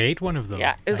 Yes, I ate one of them.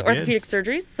 Yeah, it was orthopedic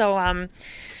surgeries. So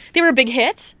they were a big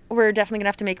hit. We're definitely going to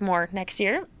have to make more next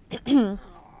year.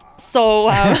 So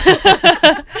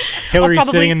Hillary's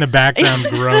sitting in the background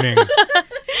groaning.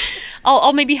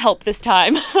 I'll maybe help this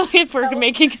time if we're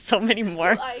making so many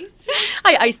more. I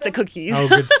iced the cookies. Oh,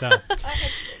 good stuff.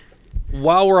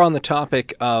 While we're on the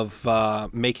topic of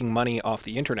making money off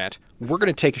the internet, we're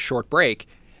going to take a short break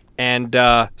and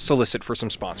solicit for some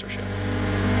sponsorship.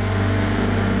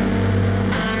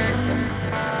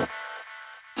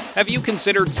 Have you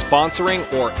considered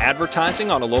sponsoring or advertising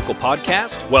on a local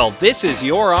podcast? Well, this is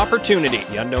your opportunity.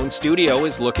 The Unknown Studio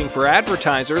is looking for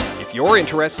advertisers. If you're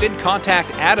interested,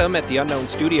 contact Adam at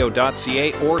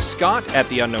theunknownstudio.ca or Scott at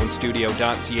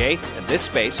theunknownstudio.ca, and this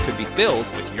space could be filled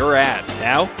with your ad.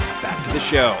 Now, back to the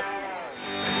show.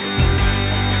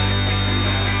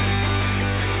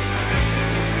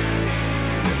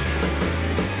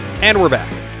 And we're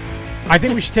back. I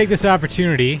think we should take this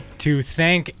opportunity to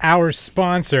thank our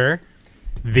sponsor,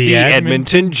 the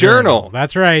Edmonton Journal.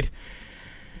 That's right.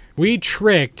 We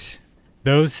tricked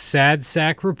those sad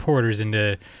sack reporters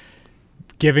into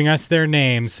giving us their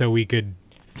names so we could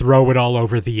throw it all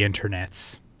over the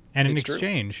internets. And in It's true.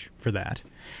 exchange for that,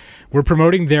 we're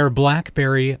promoting their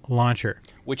BlackBerry launcher.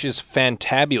 Which is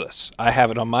fantabulous. I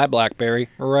have it on my BlackBerry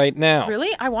right now.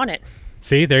 Really? I want it.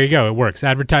 See, there you go. It works.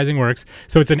 Advertising works.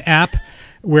 So it's an app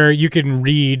where you can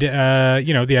read, the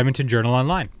Edmonton Journal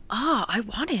online. Ah, I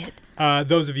want it.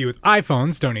 Those of you with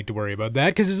iPhones don't need to worry about that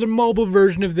because it's a mobile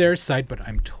version of their site, but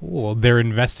I'm told they're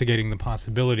investigating the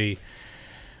possibility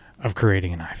of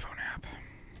creating an iPhone app.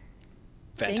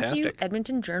 Fantastic. Thank you,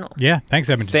 Edmonton Journal. Yeah, thanks,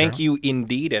 Edmonton Thank Journal. you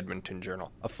indeed, Edmonton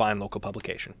Journal, a fine local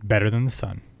publication. Better than the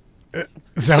Sun.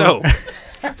 So,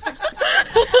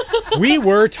 We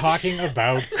were talking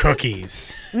about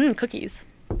cookies Cookies.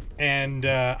 and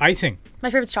icing, My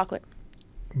favorite's chocolate.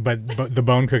 but the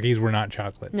bone cookies were not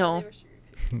chocolate. No.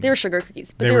 They were sugar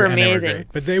cookies, but they were and they amazing. great.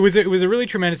 But it was a really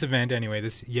tremendous event anyway,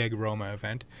 this Yeg Roma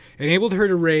event. It enabled her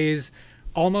to raise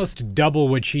almost double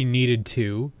what she needed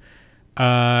to,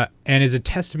 and is a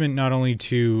testament not only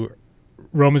to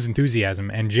Roma's enthusiasm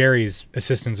and Jerry's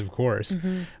assistance, of course,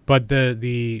 but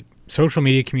the social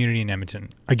media community in Edmonton.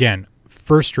 Again,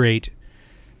 first rate.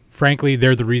 Frankly,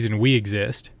 they're the reason we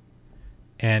exist.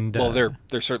 And well,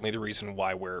 they're certainly the reason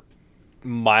why we're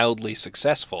mildly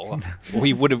successful.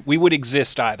 we would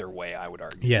exist either way, I would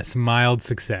argue. yes, mild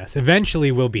success.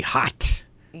 Eventually, we'll be hot.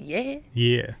 Yeah.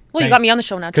 Yeah. Well, you got me on the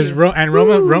show now, too. Because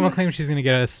Roma claims she's going to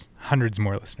get us hundreds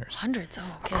more listeners Hundreds. Oh,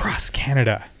 okay. across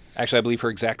Canada. Actually, I believe her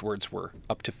exact words were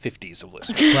up to 50s of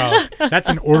listeners. Well, that's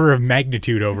an order of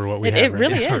magnitude over what we It- have. it right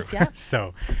really now. is, yeah.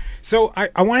 So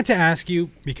I wanted to ask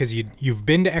you, because you've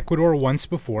been to Ecuador once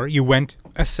before. You went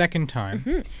a second time.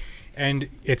 Mm-hmm. And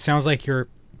it sounds like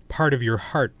part of your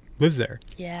heart lives there.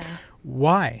 Yeah.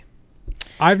 Why?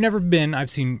 I've never been.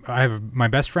 My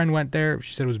best friend went there.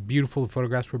 She said it was beautiful. The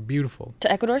photographs were beautiful.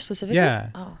 To Ecuador specifically? Yeah.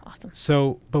 Oh, awesome.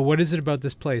 So, but what is it about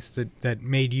this place that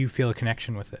made you feel a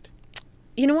connection with it?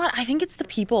 You know what? I think it's the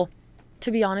people,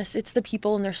 to be honest. It's the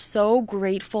people, and they're so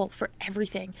grateful for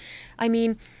everything. I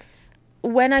mean,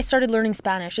 when I started learning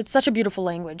Spanish, it's such a beautiful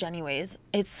language anyways.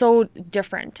 It's so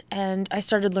different. And I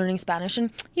started learning Spanish, and,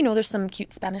 there's some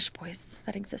cute Spanish boys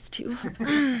that exist too.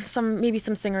 Maybe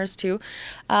some singers too.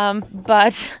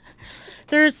 But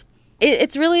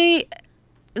it's really,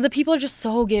 the people are just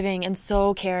so giving and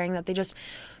so caring that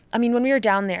when we were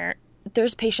down there,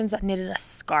 there's patients that knitted us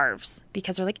scarves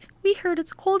because they're like, we heard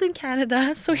it's cold in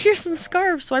Canada, so here's some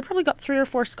scarves. So I probably got 3 or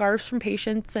 4 scarves from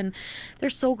patients, and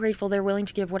they're so grateful. They're willing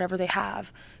to give whatever they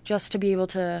have just to be able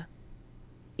to,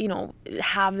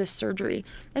 have this surgery.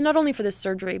 And not only for this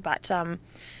surgery, but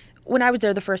when I was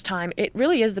there the first time, it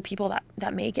really is the people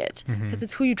that make it, because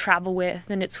it's who you travel with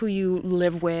and it's who you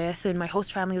live with. And my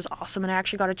host family was awesome, and I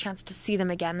actually got a chance to see them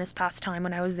again this past time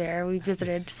when I was there. We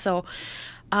visited. So,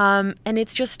 and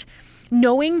it's just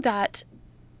knowing that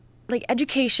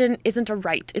education isn't a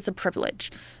right, it's a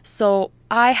privilege. So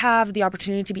I have the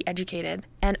opportunity to be educated,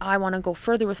 and I want to go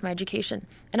further with my education,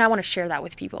 and I want to share that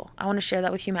with people. I want to share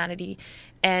that with humanity.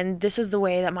 And this is the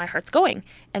way that my heart's going,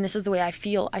 and this is the way I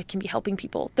feel I can be helping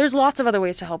people. There's lots of other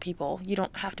ways to help people. You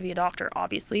don't have to be a doctor,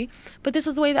 obviously, but this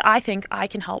is the way that I think I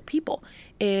can help people,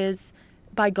 is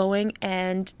by going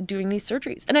and doing these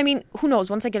surgeries. And I mean, who knows,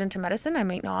 once I get into medicine, I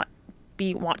might not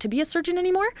want to be a surgeon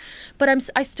anymore, but I'm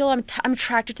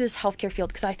attracted to this healthcare field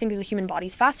because I think the human body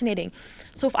is fascinating.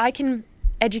 So if I can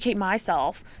educate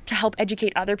myself to help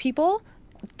educate other people,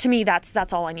 to me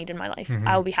that's all I need in my life.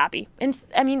 I will be happy. And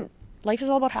I mean, life is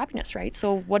all about happiness, right?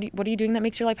 So what are you doing that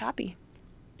makes your life happy?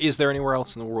 Is there anywhere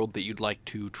else in the world that you'd like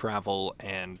to travel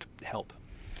and help?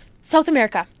 South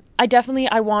America.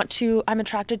 I'm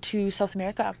attracted to South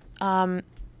America.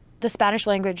 The Spanish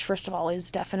language, first of all, is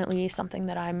definitely something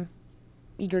that I'm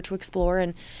eager to explore.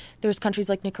 And there's countries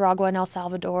like Nicaragua and El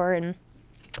Salvador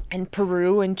and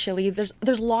Peru and Chile.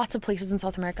 There's lots of places in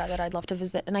South America that I'd love to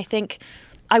visit. And I think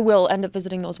I will end up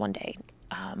visiting those one day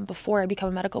before I become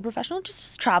a medical professional,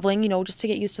 just traveling, just to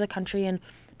get used to the country and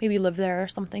maybe live there or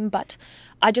something. But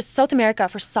South America,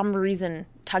 for some reason,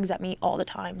 tugs at me all the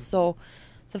time. So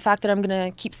the fact that I'm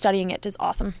going to keep studying it is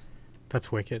awesome.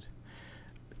 That's wicked.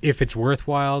 If it's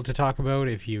worthwhile to talk about,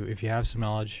 if you have some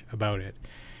knowledge about it,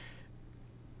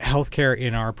 healthcare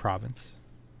in our province.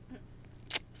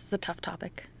 This is a tough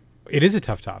topic. It is a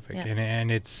tough topic, Yeah. and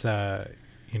it's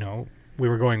we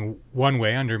were going one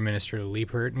way under Minister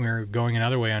Liepert, and we were going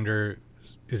another way under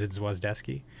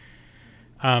Zwazdeski.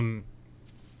 Do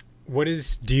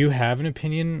you have an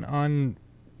opinion on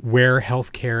where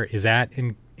healthcare is at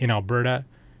in Alberta,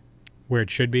 where it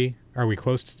should be? Are we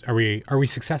close? Are we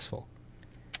successful?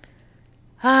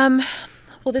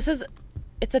 Well,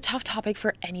 it's a tough topic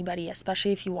for anybody,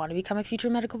 especially if you want to become a future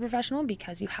medical professional,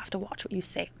 because you have to watch what you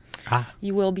say.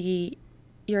 You will be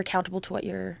you're accountable to what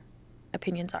your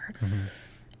opinions are. Mm-hmm.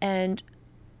 And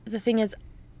the thing is,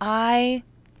 I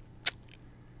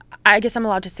guess I'm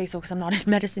allowed to say so because I'm not in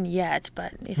medicine yet,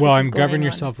 but if Well, this is I'm govern going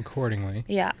yourself accordingly.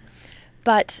 Yeah.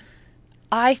 But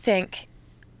I think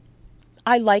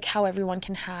I like how everyone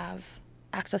can have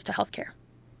access to healthcare,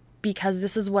 because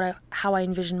this is how I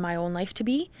envision my own life to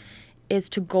be, is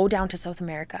to go down to South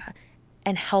America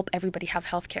and help everybody have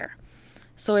healthcare.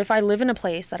 So if I live in a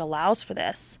place that allows for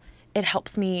this, it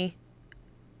helps me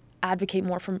advocate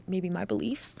more for maybe my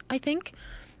beliefs, I think.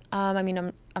 I mean,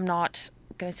 I'm not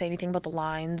going to say anything about the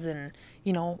lines and,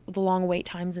 you know, the long wait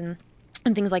times and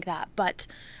things like that. But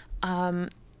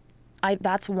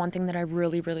that's one thing that I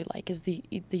really, really like, is the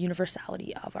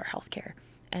universality of our healthcare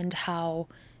and how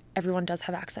everyone does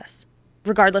have access,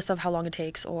 regardless of how long it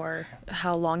takes or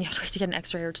how long you have to wait to get an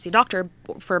x-ray or to see a doctor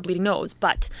for a bleeding nose.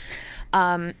 But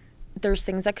there's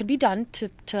things that could be done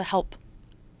to help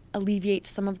alleviate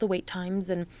some of the wait times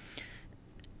and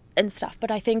stuff.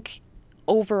 But I think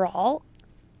overall,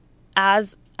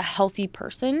 as a healthy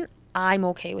person, I'm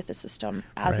okay with the system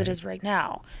as it is right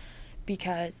now,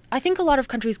 because I think a lot of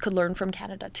countries could learn from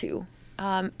Canada too.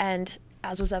 And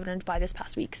as was evident by this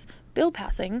past week's bill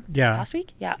passing this past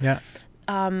week. Yeah.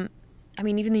 I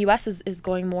mean, even the US is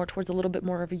going more towards a little bit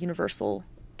more of a universal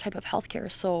type of healthcare.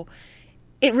 So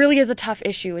it really is a tough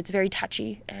issue. It's very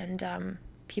touchy, and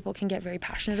people can get very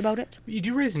passionate about it. You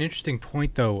do raise an interesting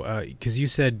point, though, because you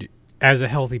said as a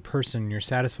healthy person, you're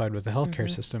satisfied with the healthcare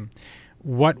system.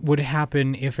 What would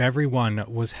happen if everyone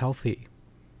was healthy?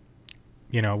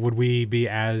 You know, would we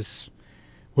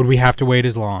have to wait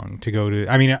as long to go to...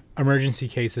 I mean, emergency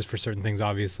cases for certain things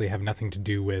obviously have nothing to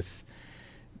do with...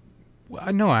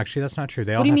 No, actually, that's not true.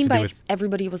 They all What do you have mean to by do with... if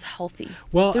everybody was healthy?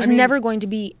 Well, there's I mean, never going to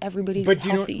be everybody's but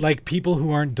healthy. You know, like people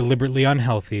who aren't deliberately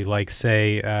unhealthy, like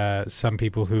say some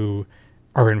people who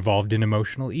are involved in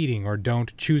emotional eating or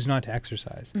choose not to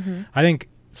exercise. I think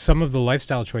some of the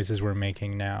lifestyle choices we're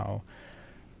making now,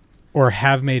 or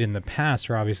have made in the past,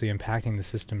 are obviously impacting the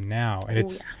system now.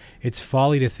 And it's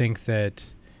folly to think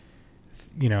that,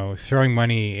 you know, throwing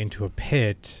money into a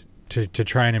pit to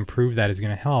try and improve that is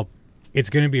going to help. It's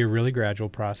going to be a really gradual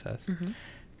process,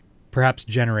 perhaps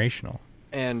generational.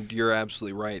 And you're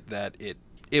absolutely right that it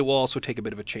will also take a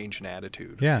bit of a change in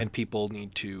attitude. Yeah. And people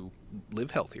need to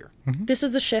live healthier. This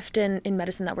is the shift in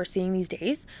medicine that we're seeing these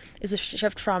days, is a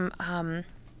shift from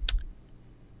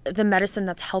the medicine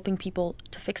that's helping people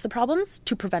to fix the problems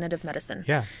to preventative medicine.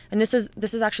 Yeah. And this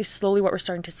is actually slowly what we're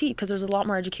starting to see, because there's a lot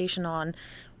more education on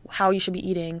how you should be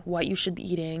eating, what you should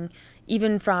be eating,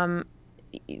 even from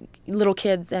little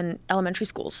kids and elementary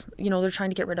schools. You know, they're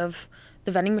trying to get rid of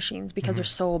the vending machines because they're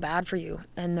so bad for you,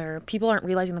 and people aren't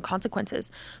realizing the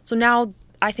consequences. So now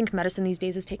I think medicine these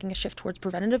days is taking a shift towards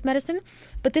preventative medicine.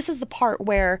 But this is the part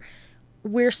where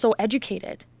we're so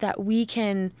educated that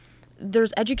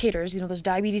there's educators, you know, there's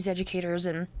diabetes educators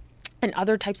and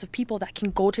other types of people that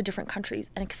can go to different countries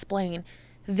and explain,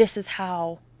 this is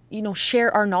how, you know,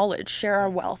 share our knowledge, share our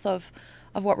wealth of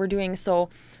what we're doing. So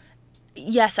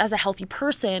yes, as a healthy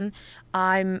person,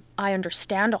 I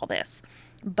understand all this,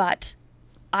 but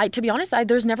to be honest,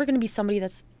 there's never going to be somebody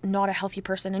that's not a healthy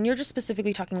person. And you're just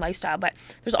specifically talking lifestyle, but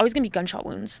there's always going to be gunshot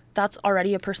wounds. That's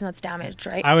already a person that's damaged,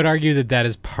 right? I would argue that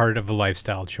is part of a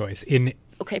lifestyle choice in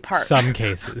some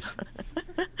cases.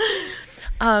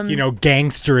 You know,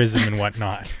 gangsterism and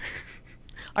whatnot.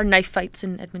 Our knife fights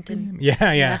in Edmonton.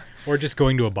 Yeah. Or just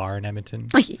going to a bar in Edmonton.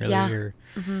 Really, Yeah.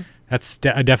 That's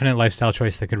a definite lifestyle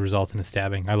choice that could result in a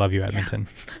stabbing. I love you, Edmonton.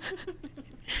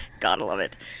 Gotta love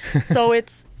it. So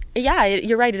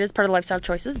you're right. It is part of the lifestyle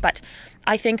choices, but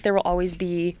I think healthcare will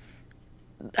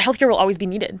always be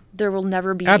needed. There will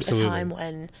never be Absolutely. a time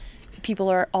when people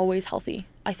are always healthy.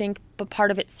 I think, but part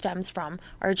of it stems from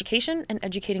our education and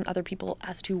educating other people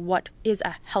as to what is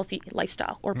a healthy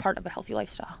lifestyle or part of a healthy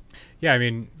lifestyle. Yeah, I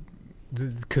mean,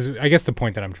 because I guess the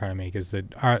point that I'm trying to make is that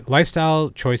our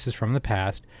lifestyle choices from the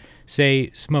past,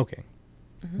 say smoking.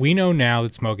 We know now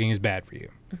that smoking is bad for you.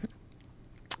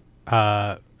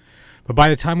 But by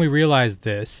the time we realized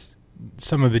this,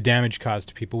 some of the damage caused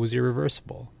to people was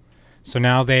irreversible. So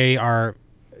now they have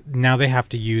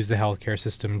to use the healthcare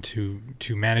system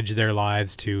to manage their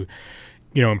lives, to,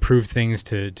 you know, improve things,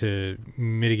 to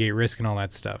mitigate risk and all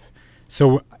that stuff.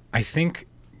 So I think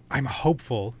I'm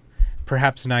hopeful,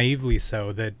 perhaps naively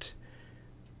so, that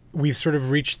we've sort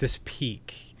of reached this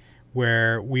peak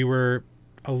where we were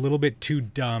a little bit too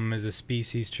dumb as a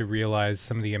species to realize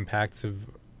some of the impacts of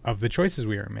the choices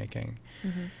we were making.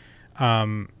 I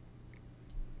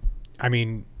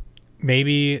mean,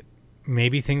 maybe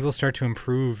things will start to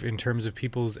improve in terms of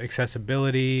people's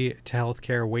accessibility to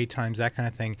healthcare, wait times, that kind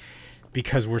of thing.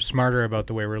 because we're smarter about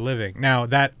the way we're living. Now,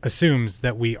 that assumes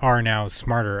that we are now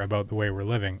smarter about the way we're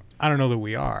living. I don't know that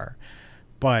we are,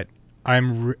 but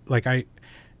like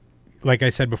I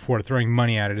said before, throwing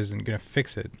money at it isn't going to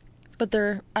fix it. But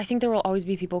I think there will always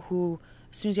be people who,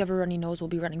 as soon as you have a runny nose, will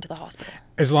be running to the hospital.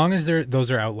 As long as those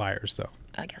are outliers, though.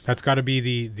 I guess. That's got to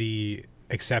be the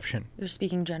exception. You're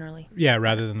speaking generally. Yeah,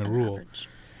 rather than the on rule. average.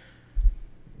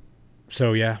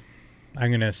 So, yeah,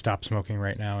 I'm going to stop smoking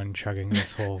right now and chugging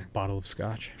this whole bottle of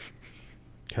scotch.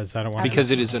 Because I don't want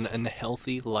Because it is an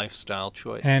unhealthy lifestyle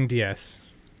choice. And yes,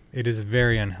 it is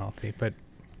very unhealthy, but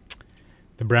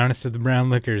the brownest of the brown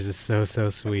liquors is so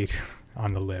sweet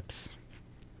on the lips.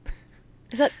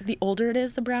 Is that the older it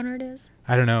is, the browner it is?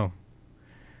 I don't know.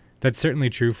 That's certainly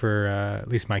true for at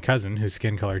least my cousin, whose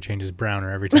skin color changes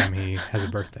browner every time he has a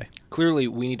birthday. Clearly,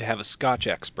 we need to have a Scotch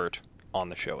expert on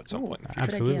the show at some point in the future.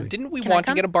 Absolutely. idea. Didn't we Can I want to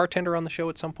come? get a bartender on the show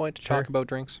at some point to Sure. talk about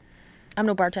drinks? I'm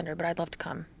no bartender, but I'd love to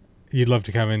come. You'd love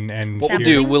to come in and What we'll Sample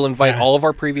do, things? we'll invite Yeah. all of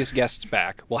our previous guests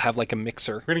back. We'll have like a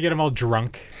mixer. We're going to get them all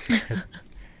drunk.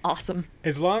 Awesome.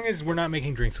 As long as we're not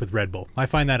making drinks with Red Bull. I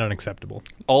find that unacceptable.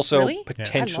 Also, Really? Yeah.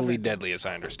 potentially I love it. deadly, as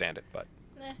I understand it. But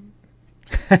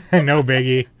No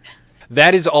biggie.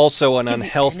 that is also an Gives you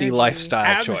unhealthy energy.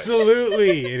 lifestyle choice.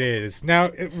 Absolutely, it is. Now,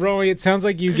 Roy, it sounds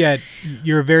like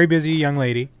you're a very busy young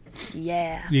lady.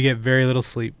 Yeah. You get very little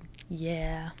sleep.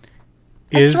 Yeah.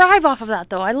 Is I thrive off of that,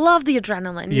 though. I love the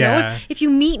adrenaline. You know, Yeah. if you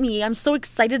meet me, I'm so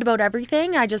excited about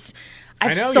everything. I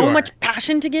have know so you are. much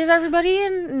passion to give everybody,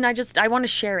 and I want to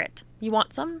share it. You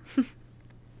want some?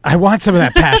 I want some of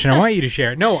that passion. I want you to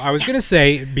share it. No, I was going to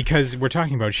say, because we're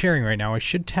talking about sharing right now, I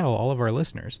should tell all of our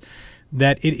listeners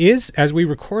that it is, as we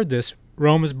record this,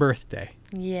 Roma's birthday.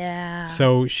 Yeah.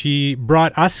 So she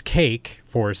brought us cake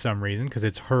for some reason, because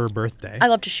it's her birthday. I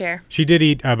love to share. She did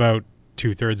eat about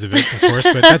 2/3 of it, of course,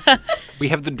 but that's We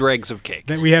have the dregs of cake.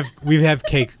 that we have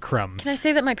cake crumbs. Can I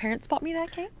say that my parents bought me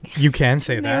that cake? You can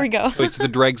say that. There we go. It's the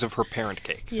dregs of her parent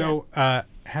cake. So,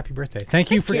 happy birthday.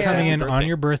 Thank you for you. coming in Happy on birthday.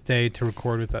 your birthday to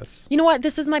record with us. You know what?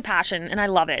 This is my passion, and I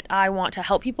love it. I want to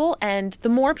help people, and the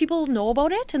more people know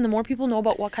about it, and the more people know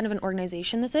about what kind of an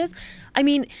organization this is. I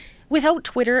mean, without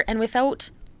Twitter and without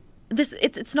this,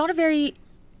 it's not a very.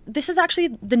 This is actually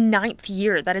the 9th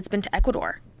year that it's been to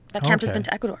Ecuador. That camp has Okay. been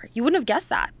to Ecuador. You wouldn't have guessed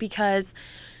that because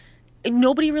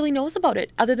nobody really knows about it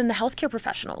other than the healthcare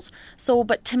professionals. So,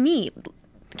 but to me,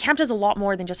 camp does a lot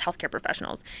more than just healthcare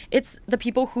professionals. It's the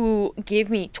people who gave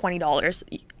me $20.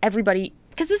 Everybody,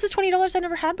 because this is $20 I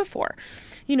never had before,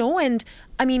 you know. And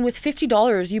I mean, with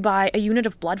 $50, you buy a unit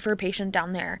of blood for a patient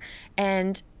down there,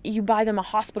 and you buy them a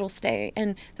hospital stay.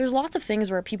 And there's lots of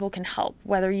things where people can help,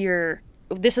 whether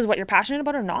this is what you're passionate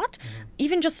about or not.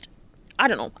 Even just, I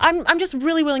don't know. I'm just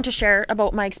really willing to share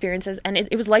about my experiences, and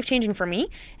it was life-changing for me.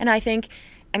 And I think,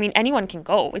 I mean, anyone can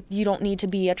go. You don't need to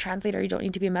be a translator. You don't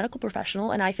need to be a medical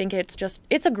professional. And I think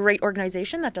it's a great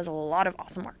organization that does a lot of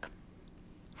awesome work.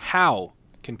 How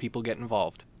can people get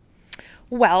involved?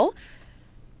 Well,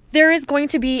 there is going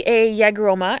to be a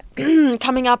Yagroma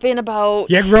coming up in about...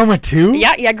 Roma 2?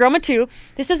 Yeah, Yagroma 2.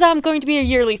 This is going to be a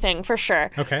yearly thing for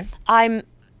sure. Okay. I'm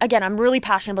really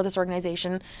passionate about this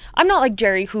organization. I'm not like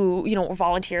Jerry who,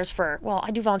 volunteers for, well,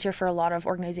 I do volunteer for a lot of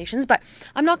organizations, but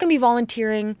I'm not going to be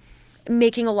volunteering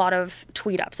making a lot of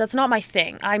tweet ups. That's not my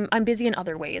thing. I'm busy in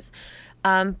other ways.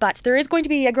 But there is going to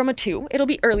be Yagroma 2. It'll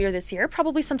be earlier this year,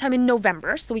 probably sometime in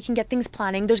November, so we can get things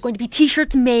planning. There's going to be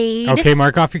t-shirts made. Okay,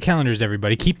 mark off your calendars,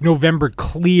 everybody. Keep November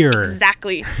clear.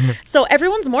 Exactly. So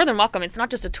everyone's more than welcome. It's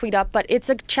not just a tweet up, but it's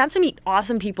a chance to meet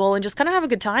awesome people and just kind of have a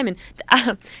good time. And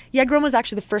Yagroma was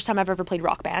actually the first time I've ever played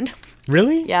Rock Band.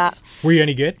 Really? Yeah. Were you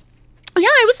any good? Yeah,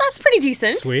 I was pretty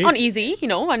decent. Sweet. On easy,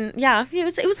 and yeah,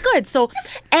 it was good. So,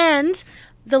 and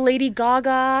the Lady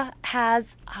Gaga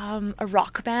has a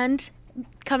rock band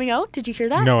coming out. Did you hear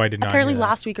that? No, I did not Apparently hear that.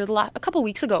 last week or a couple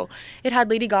weeks ago, it had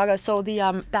Lady Gaga. So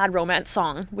the Bad Romance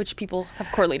song, which people have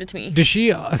correlated to me. Does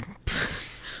she...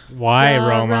 why,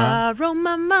 Roma?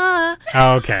 Roma, ma.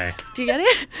 Oh, okay. Do you get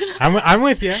it? Is I'm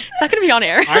with you. that going to be on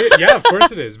air? Yeah, of course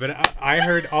it is. But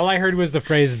all I heard was the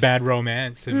phrase "bad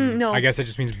romance," and no. I guess it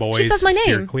just means boys says my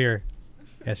steer name. clear.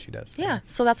 Yes, she does. Yeah,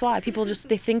 so that's why people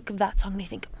they think of that song, they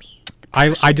think of me.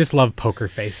 I just love Poker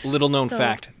Face. Little known So-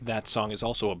 fact, that song is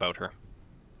also about her.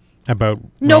 About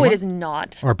No, Roma? it is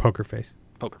not. Or Poker Face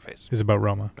Poker Face. is about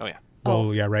Roma. Oh, yeah.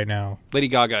 Well, yeah, right now Lady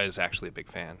Gaga is actually a big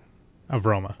fan of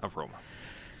Roma of Roma.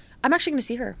 I'm actually going to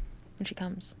see her when she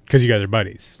comes. because you guys are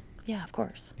buddies. Yeah, of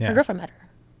course. Yeah. My girlfriend met her.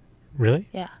 Really?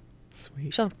 Yeah.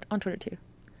 Sweet. She's on Twitter too.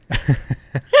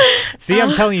 See,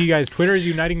 I'm telling you guys, Twitter is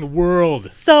uniting the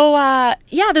world. So,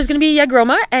 there's going to be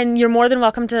Yagroma, and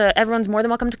everyone's more than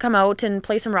welcome to come out and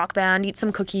play some Rock Band, eat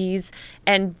some cookies,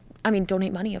 and,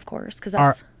 donate money, of course, because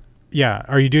that's...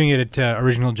 Are you doing it at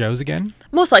Original Joe's again?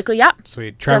 Most likely, yeah.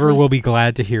 Sweet. Trevor Definitely. will be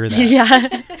glad to hear that.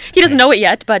 Yeah. He doesn't know it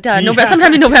yet, but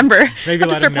sometime in November. Maybe have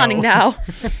to start planning now.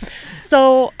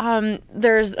 So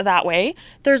there's that way.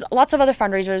 There's lots of other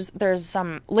fundraisers. There's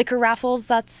some liquor raffles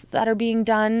that are being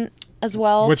done as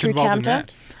well. What's through involved CAMTA.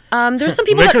 in that? There's some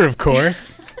people liquor, of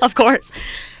course. Of course.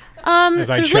 As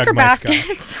I There's chug liquor my scotch.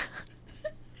 baskets.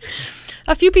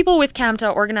 A few people with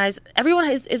CAMTA organize, everyone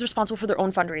is responsible for their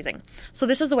own fundraising. So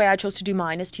this is the way I chose to do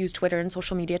mine, is to use Twitter and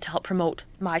social media to help promote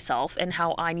myself and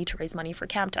how I need to raise money for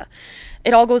CAMTA.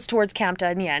 It all goes towards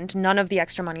CAMTA in the end. None of the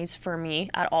extra money's for me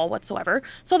at all whatsoever.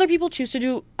 So other people choose to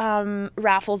do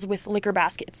raffles with liquor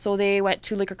baskets. So they went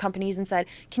to liquor companies and said,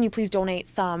 can you please donate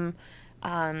some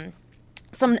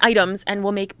items, and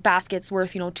we'll make baskets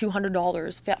worth,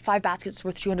 $200, 5 baskets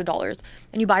worth $200,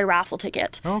 and you buy a raffle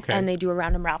ticket. Okay. And they do a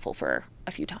random raffle for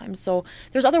a few times. So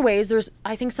there's other ways.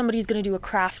 I think somebody's going to do a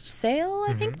craft sale,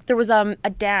 I think. There was a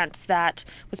dance that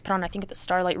was put on, I think, at the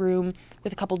Starlight Room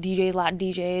with a couple DJs, Latin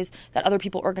DJs, that other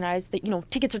people organized, that,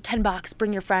 tickets are $10,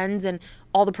 bring your friends, and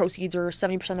all the proceeds, or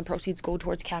 70% of the proceeds, go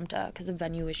towards CAMTA because of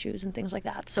venue issues and things like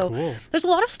that. So Cool. There's a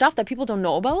lot of stuff that people don't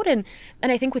know about, and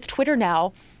I think with Twitter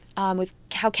now, with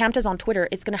how CAMTA's on Twitter,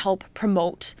 it's going to help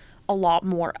promote a lot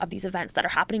more of these events that are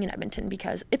happening in Edmonton,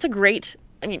 because it's a great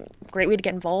way to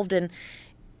get involved. And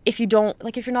if you're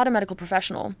not a medical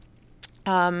professional,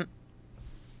 a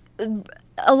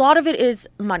lot of it is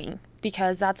money,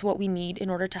 because that's what we need in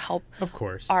order to help, of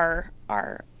course, our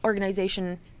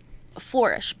organization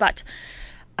flourish. But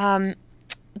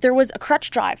there was a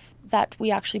crutch drive that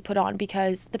we actually put on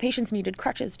because the patients needed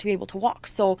crutches to be able to walk.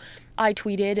 So I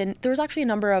tweeted, and there was actually a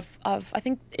number of I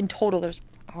think in total there's,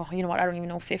 I don't even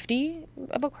know, 50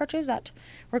 about crutches that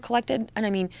were collected.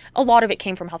 And a lot of it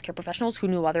came from healthcare professionals who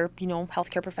knew other,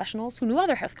 healthcare professionals who knew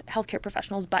other healthcare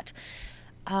professionals. But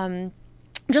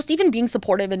just even being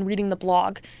supportive and reading the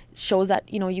blog shows that,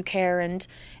 you care and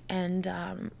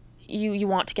you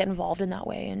want to get involved in that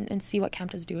way and see what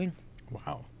CAMTA's doing.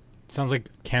 Wow. Sounds like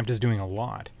CAMTA's doing a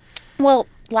lot. Well,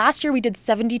 last year we did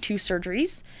 72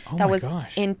 surgeries. Oh that my was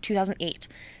gosh. in 2008.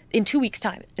 In 2 weeks'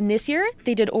 time. And this year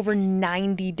they did over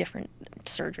 90 different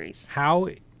surgeries. How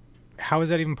is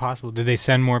that even possible? Did they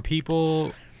send more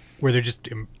people? Were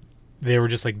they were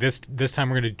just like, this time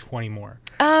we're going to do 20 more?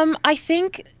 I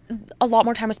think a lot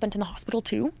more time was spent in the hospital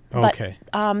too. Okay.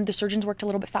 But the surgeons worked a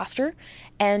little bit faster.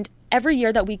 And every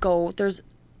year that we go, there's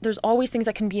always things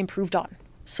that can be improved on.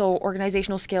 So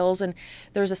organizational skills, and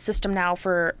there's a system now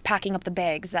for packing up the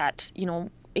bags that,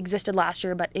 existed last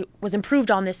year, but it was improved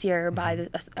on this year by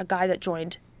a guy that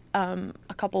joined a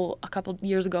couple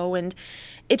years ago, and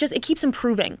it keeps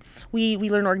improving. We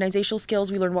learn organizational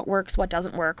skills, we learn what works, what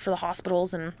doesn't work for the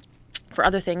hospitals and for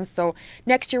other things. So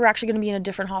next year we're actually going to be in a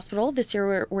different hospital. This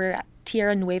year we're at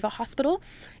Tierra Nueva Hospital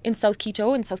in South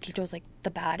Quito, and South Quito is like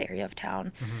the bad area of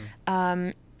town.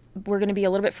 We're going to be a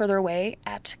little bit further away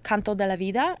at Canto de la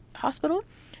Vida Hospital,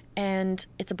 and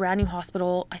it's a brand new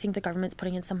hospital. I think the government's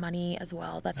putting in some money as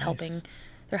well. That's Nice. helping.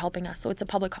 They're helping us. So it's a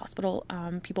public hospital.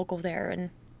 People go there, and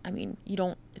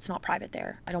it's not private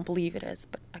there. I don't believe it is,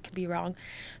 but I could be wrong.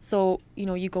 So,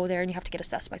 you go there and you have to get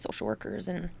assessed by social workers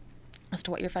and as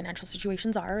to what your financial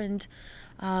situations are. And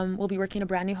we'll be working in a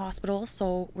brand new hospital,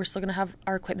 so we're still going to have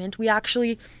our equipment. We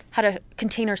actually had a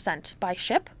container sent by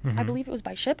ship. I believe it was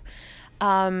by ship.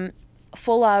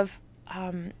 Full of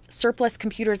surplus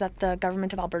computers that the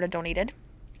government of Alberta donated.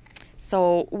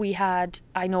 So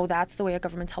I know that's the way a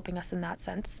government's helping us in that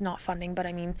sense, not funding, but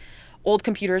old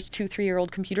computers,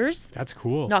 2-3-year-old computers. That's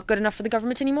cool. Not good enough for the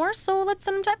government anymore, so let's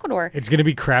send them to Ecuador. It's going to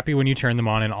be crappy when you turn them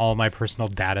on and all my personal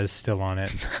data is still on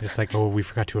it. It's like, oh, we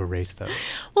forgot to erase those.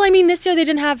 Well, this year they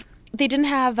didn't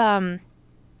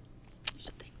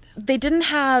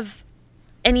have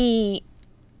any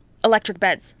electric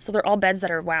beds, so they're all beds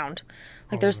that are wound.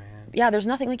 There's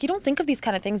nothing, you don't think of these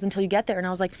kind of things until you get there. And I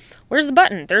was like, where's the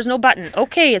button? There's no button.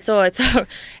 Okay, it's a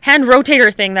hand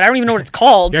rotator thing that I don't even know what it's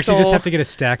called. You actually just have to get a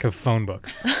stack of phone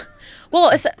books.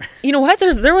 Well, you know what?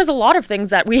 There was a lot of things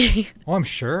that we. Oh, I'm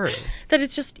sure. That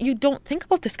it's just, you don't think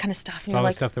about this kind of stuff. It's all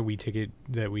the stuff that we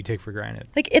take for granted.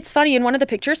 It's funny. In one of the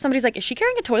pictures, somebody's like, "Is she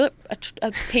carrying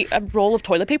a roll of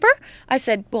toilet paper?" I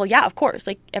said, "Well, yeah, of course.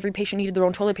 Every patient needed their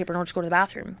own toilet paper in order to go to the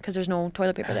bathroom because there's no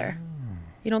toilet paper there."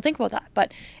 You don't think about that,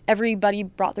 but everybody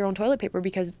brought their own toilet paper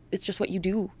because it's just what you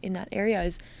do in that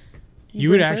area.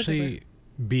 You would actually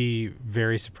be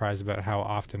very surprised about how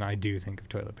often I do think of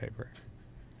toilet paper.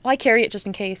 Well, I carry it just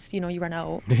in case, you run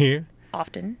out Do you?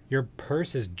 often. Your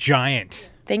purse is giant.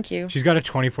 Thank you. She's got a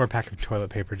 24 pack of toilet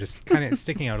paper just kind of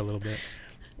sticking out a little bit.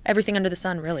 Everything under the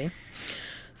sun, really.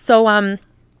 So, other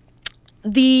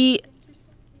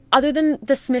than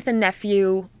the Smith and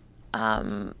Nephew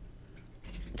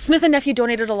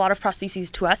donated a lot of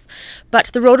prostheses to us,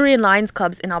 but the Rotary and Lions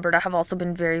clubs in Alberta have also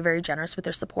been very, very generous with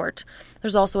their support.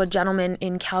 There's also a gentleman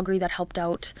in Calgary that helped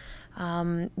out,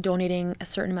 donating a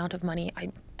certain amount of money.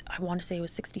 I want to say it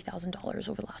was $60,000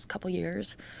 over the last couple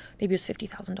years. Maybe it was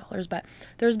 $50,000, but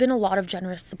there's been a lot of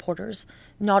generous supporters.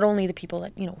 Not only the people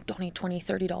that donate $20,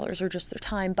 $30 or just their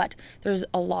time, but there's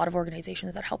a lot of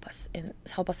organizations that help us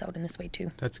out in this way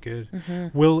too. That's good.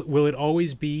 Mm-hmm. Will it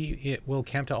always be? Will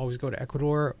CAMTA always go to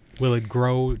Ecuador? Will it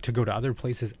grow to go to other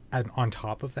places on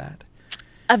top of that?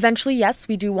 Eventually, yes,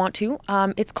 we do want to.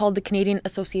 It's called the Canadian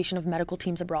Association of Medical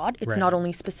Teams Abroad. It's not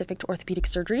only specific to orthopedic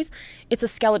surgeries. It's a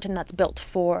skeleton that's built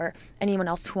for anyone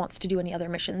else who wants to do any other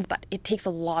missions, but it takes a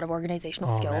lot of organizational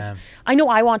skills. Man. I know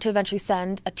I want to eventually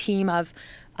send a team of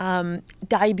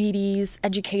diabetes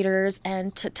educators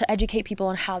and to educate people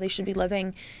on how they should be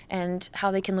living and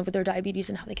how they can live with their diabetes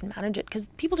and how they can manage it, because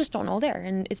people just don't know there.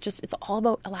 And it's all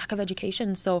about a lack of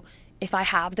education. So if I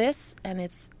have this and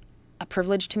it's a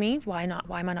privilege to me, why not?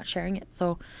 Why am I not sharing it?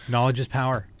 So knowledge is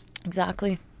power.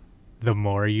 Exactly. The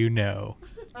more you know.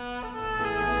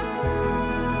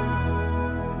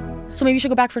 So maybe you should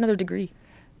go back for another degree.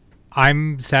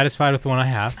 I'm satisfied with the one I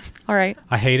have. All right.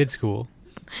 I hated school.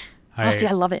 I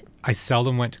love it. I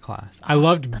seldom went to class. I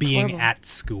loved being horrible. at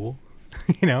school.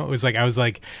 It was like I was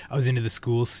into the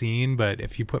school scene, but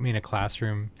if you put me in a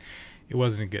classroom, it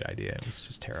wasn't a good idea. It was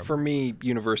just terrible. For me,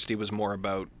 university was more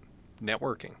about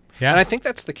networking. Yeah. And I think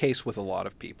that's the case with a lot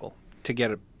of people. To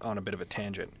get on a bit of a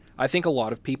tangent, I think a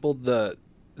lot of people, the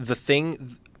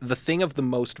thing of the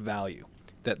most value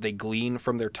that they glean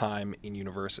from their time in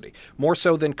university, more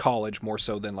so than college, more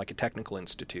so than like a technical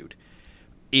institute,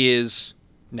 is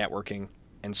networking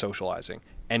and socializing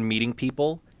and meeting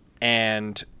people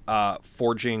and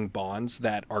forging bonds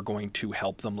that are going to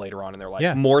help them later on in their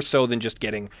life, more so than just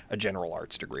getting a general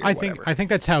arts degree or whatever. I think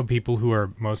that's how people who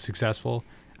are most successful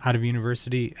out of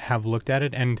university have looked at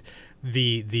it, and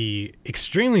the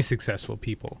extremely successful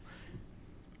people,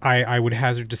 I would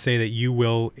hazard to say that you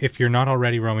will, if you're not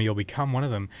already, Roma, you'll become one of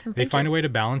them. They find a way to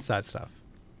balance that stuff,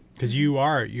 because you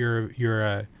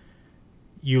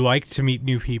like to meet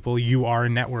new people. You are a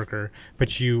networker,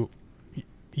 but you've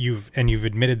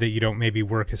admitted that you don't maybe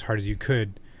work as hard as you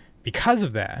could because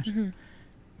of that. Mm-hmm.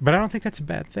 But I don't think that's a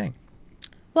bad thing.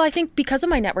 Well, I think because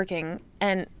of my networking,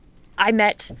 and I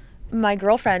met my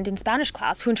girlfriend in Spanish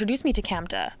class who introduced me to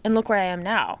CAMTA, and look where I am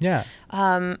now. Yeah.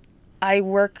 I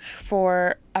work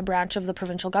for a branch of the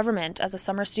provincial government as a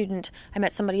summer student. I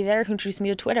met somebody there who introduced me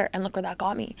to Twitter, and look where that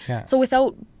got me. Yeah. So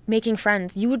without making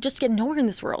friends, you would just get nowhere in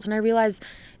this world. And I realize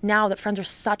now that friends are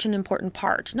such an important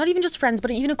part. Not even just friends, but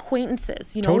even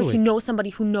acquaintances. Totally. If you know somebody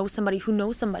who knows somebody who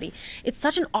knows somebody. It's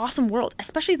such an awesome world,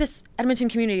 especially this Edmonton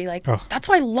community. That's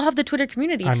why I love the Twitter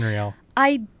community. Unreal.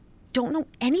 I don't know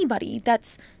anybody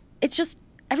it's just,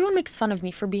 everyone makes fun of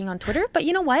me for being on Twitter, but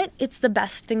you know what? It's the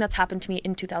best thing that's happened to me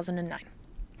in 2009.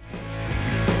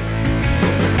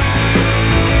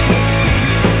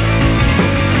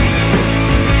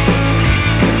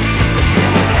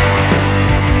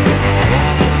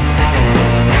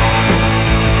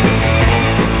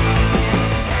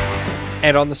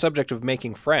 And on the subject of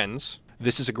making friends,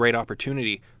 this is a great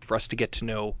opportunity for us to get to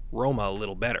know Roma a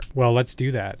little better. Well, let's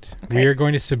do that. Okay. We are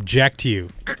going to subject you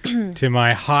to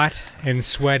my hot and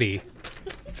sweaty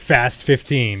Fast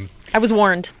 15. I was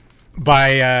warned.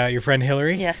 By your friend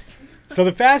Hillary? Yes. So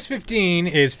the Fast 15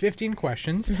 is 15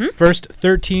 questions. Mm-hmm. First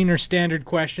 13 are standard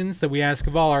questions that we ask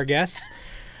of all our guests.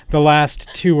 The last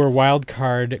 2 are wild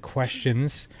card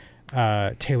questions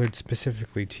tailored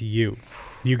specifically to you.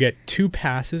 You get 2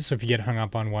 passes, so if you get hung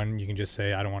up on one, you can just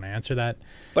say, I don't want to answer that.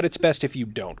 But it's best if you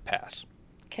don't pass.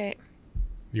 Okay.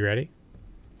 You ready?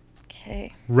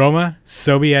 Okay. Roma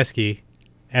Sobieski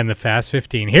and the Fast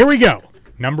 15. Here we go.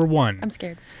 Number 1. I'm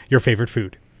scared. Your favorite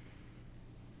food?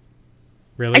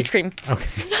 Really? Ice cream. Okay.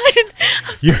 What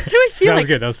do I feel That was like?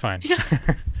 good. That was fine. Yeah.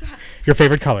 Your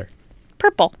favorite color?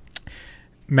 Purple.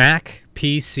 Mac,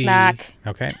 PC. Mac.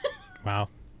 Okay. Wow.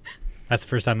 That's the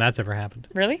first time that's ever happened.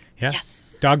 Really? Yeah.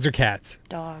 Yes. Dogs or cats?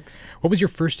 Dogs. What was your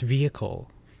first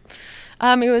vehicle?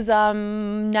 It was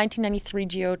 1993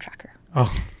 Geo Tracker.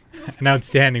 Oh, an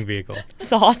outstanding vehicle.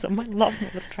 It's awesome. I love my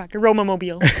little tracker. Roma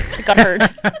Mobile. It got hurt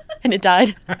and it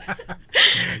died.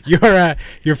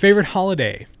 Your favorite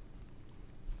holiday?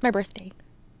 My birthday.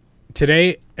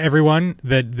 Today, everyone,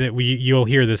 you'll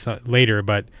hear this later,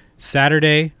 but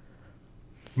Saturday,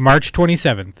 March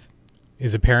 27th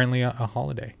is apparently a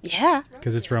holiday Yeah.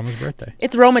 because it's Roma's birthday.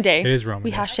 It's Roma Day. It is Roma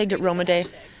We Day. hashtagged it Roma Day.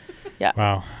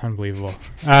 Wow, unbelievable.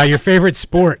 Your favorite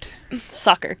sport?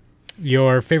 Soccer.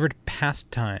 Your favorite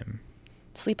pastime?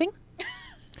 Sleeping?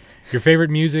 Your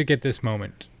favorite music at this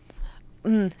moment?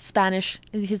 Spanish.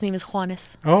 His name is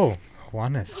Juanes. Oh,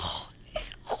 Juanes.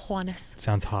 Juanes.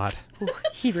 Sounds hot. Ooh,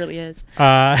 he really is.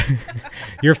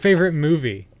 Your favorite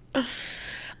movie?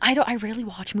 I rarely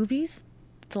watch movies.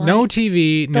 No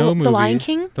TV, no movies. The Lion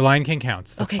King? The Lion King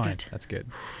counts. That's Okay, fine. good. That's good.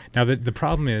 Now, the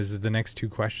problem is that the next two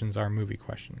questions are movie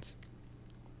questions.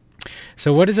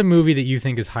 So what is a movie that you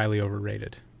think is highly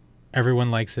overrated? Everyone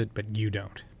likes it, but you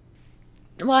don't.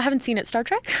 Well, I haven't seen it. Star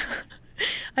Trek?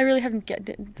 I really haven't get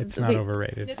it. It's not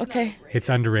overrated. Okay. It's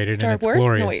underrated Star and it's Wars? No,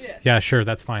 glorious. wait. Yeah, sure,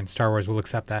 that's fine. Star Wars will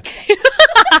accept that.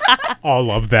 All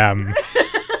of them.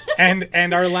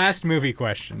 And our last movie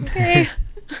question. Okay.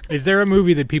 Is there a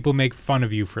movie that people make fun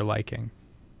of you for liking?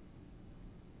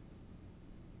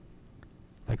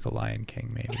 Like The Lion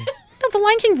King, maybe. No, The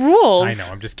Lion King rules. I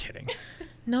know, I'm just kidding.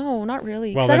 No, not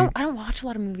really. Well, 'Cause then- I don't watch a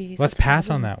lot of movies. Let's That's the pass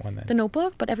on problem. that one then. The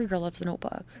Notebook, but every girl loves The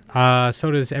Notebook.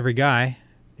 So does every guy.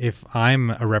 If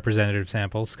I'm a representative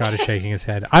sample, Scott is shaking his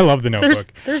head. I love The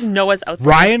Notebook. There's Noah's out there.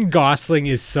 Ryan Gosling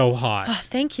is so hot.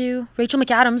 Thank you. Rachel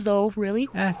McAdams, though, really?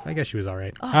 I guess she was all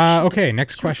right. Oh, Okay,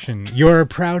 next question. Your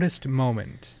proudest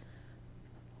moment.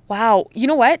 Wow. You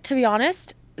know what? To be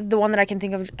honest, the one that I can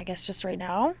think of, I guess, just right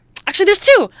now. Actually, there's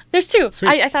two. There's two. Sweet.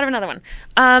 I thought of another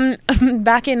one.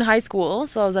 Back in high school,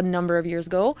 so it was a number of years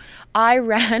ago, I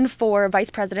ran for vice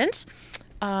president.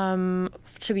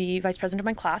 To be vice president of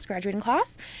my class, graduating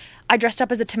class. I dressed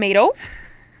up as a tomato.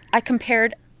 I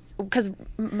compared, because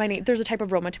there's a type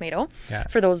of Roma tomato, Yeah.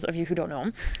 for those of you who don't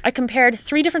know. I compared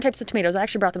 3 different types of tomatoes. I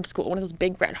actually brought them to school. One of those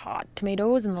big red hot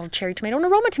tomatoes and a little cherry tomato and a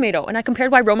Roma tomato. And I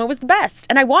compared why Roma was the best.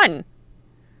 And I won.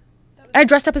 I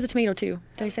dressed up as a tomato too.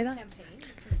 Did I say that?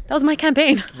 That was my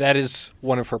campaign. That is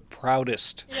one of her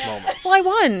proudest moments. Well, I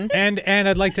won. And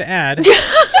I'd like to add,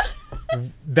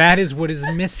 that is what is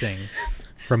missing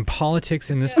from politics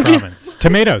in this province.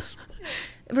 Tomatoes.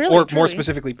 Really, Or more truly.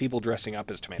 specifically, people dressing up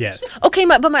as tomatoes. Yes. Okay,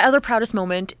 but my other proudest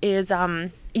moment is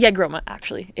Yeg Roma,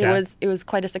 actually. It Yeah. was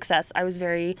quite a success. I was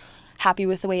very happy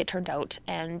with the way it turned out,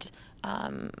 and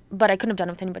but I couldn't have done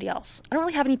it with anybody else. I don't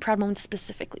really have any proud moments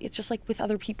specifically. It's just like with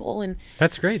other people, and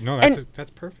That's great. No, And-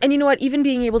 that's perfect. you know what? Even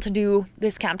being able to do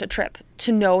this Campta trip,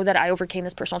 to know that I overcame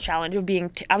this personal challenge of being,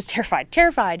 I was terrified,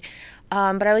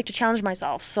 but I like to challenge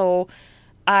myself. So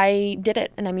I did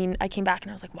it. And I mean, I came back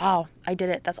and I was like, wow, I did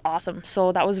it. That's awesome.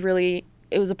 So that was really,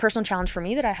 it was a personal challenge for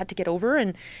me that I had to get over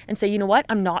and say, you know what?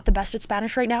 I'm not the best at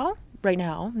Spanish right now,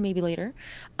 maybe later.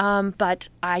 But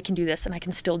I can do this and I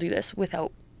can still do this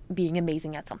without being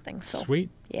amazing at something. So Sweet.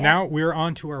 yeah. Now we're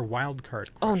on to our wild card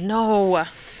Oh question. no.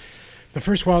 The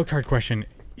first wild card question.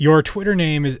 Your Twitter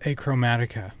name is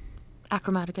Achromatica.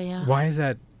 Achromatica, yeah. Why is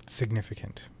that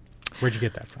significant? Where'd you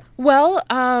get that from? Well,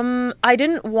 I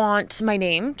didn't want my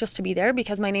name just to be there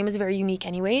because my name is very unique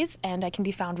anyways, and I can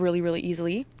be found really, really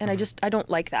easily. And I don't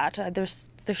like that.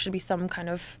 There should be some kind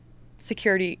of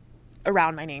security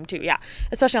around my name too. Yeah,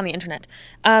 especially on the internet.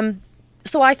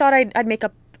 So I thought I'd make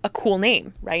up a cool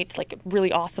name, right? Like a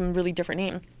really awesome, really different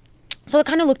name. So I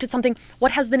kind of looked at something,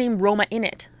 what has the name Roma in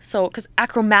it? So, because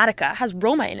Achromatica has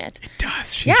Roma in it. It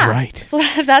does. She's Yeah. right. So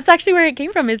that's actually where it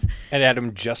came from, is And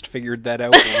Adam just figured that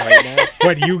out right now.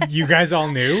 What, you guys all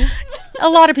knew? a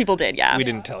lot of people did, yeah. We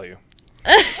didn't tell you.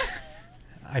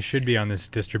 I should be on this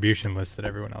distribution list that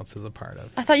everyone else is a part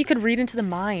of. I thought you could read into the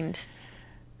mind.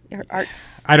 Your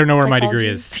arts. I don't know where my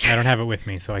degree psychology. is. I don't have it with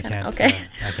me, so I can't. Okay.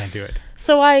 I can't do it.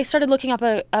 So I started looking up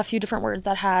a few different words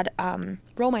that had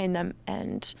Roma in them,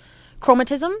 and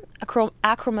chromatism.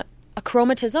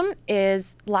 Achromatism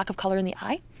is lack of color in the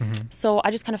eye. Mm-hmm. So I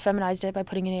just kind of feminized it by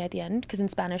putting an A at the end, because in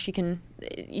Spanish you can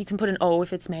put an O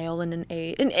if it's male and an A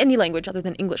in any language other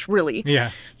than English. Really,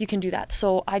 Yeah. you can do that.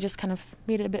 So I just kind of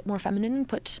made it a bit more feminine and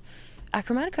put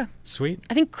achromatica. Sweet.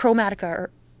 I think chromatica or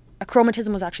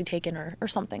achromatism was actually taken or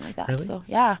something like that. Really? So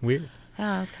yeah, Weird.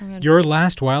 yeah, it was kind of weird. Your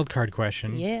last wildcard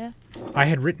question. Yeah. I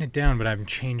had written it down, but I'm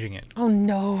changing it. Oh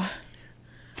no.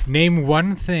 Name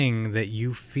one thing that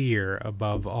you fear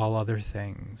above all other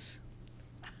things.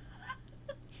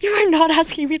 You are not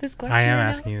asking me this question. I am right now.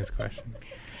 asking you this question.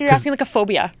 So you're asking like a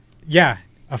phobia. Yeah,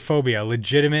 a phobia,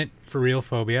 legitimate, for real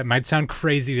phobia. It might sound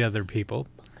crazy to other people.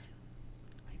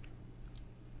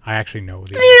 I actually know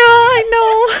the Yeah, I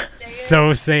know.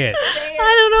 So say it.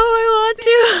 I don't know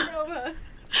if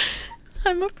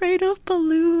I want to. I'm afraid of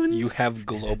balloons. You have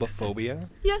globophobia?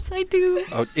 Yes, I do.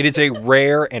 Oh, it is a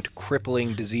rare and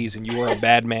crippling disease, and you are a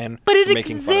bad man But it for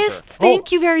making fun of her. exists.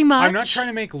 Thank you very much. I'm not trying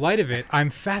to make light of it. I'm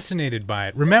fascinated by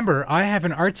it. Remember, I have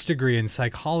an arts degree in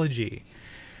psychology.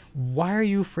 Why are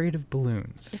you afraid of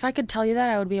balloons? If I could tell you that,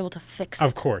 I would be able to fix it.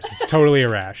 Of course, it's totally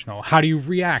irrational. How do you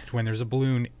react when there's a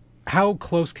balloon? How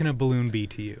close can a balloon be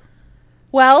to you?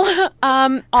 Well,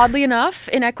 oddly enough,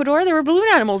 in Ecuador, there were balloon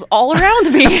animals all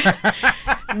around me.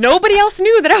 Nobody else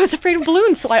knew that I was afraid of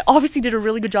balloons, so I obviously did a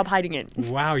really good job hiding it.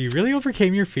 Wow, you really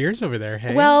overcame your fears over there,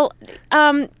 hey? Well,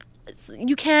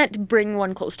 you can't bring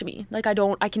one close to me. Like,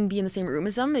 I can be in the same room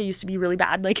as them. They used to be really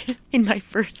bad. Like, in my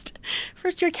first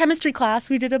year chemistry class,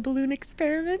 we did a balloon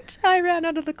experiment. I ran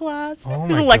out of the class. Oh It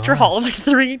was a my lecture God. hall of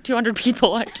like 200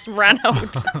 people. I just ran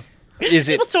out. Is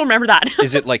it People still remember that.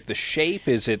 is it like the shape?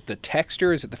 Is it the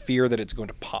texture? Is it the fear that it's going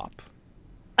to pop?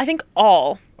 I think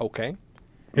all. Okay.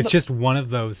 it's just one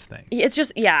of those things. It's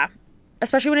just, yeah.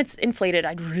 Especially when it's inflated.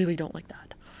 I really don't like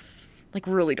that. Like,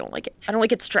 really don't like it. I don't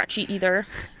like it stretchy either.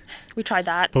 We tried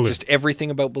that. Balloons. Just everything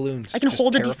about balloons. I can just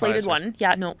hold a terrifies deflated her. one.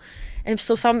 Yeah, no. And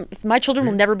if my children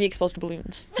will never be exposed to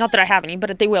balloons. Not that I have any,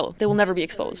 but they will. They will never be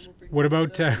exposed. What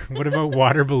about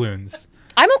water balloons?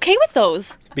 I'm okay with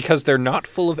those. Because they're not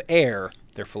full of air,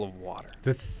 they're full of water.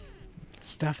 The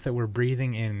stuff that we're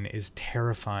breathing in is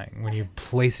terrifying when you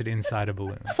place it inside a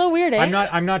balloon. So weird, eh?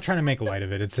 I'm not trying to make light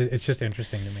of it. It's just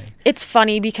interesting to me. It's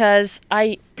funny because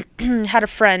I had a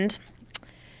friend.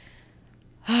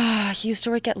 He used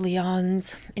to work at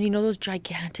Leon's, and you know those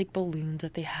gigantic balloons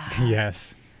that they have?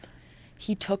 Yes.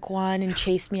 He took one and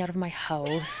chased me out of my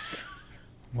house,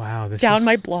 Wow. down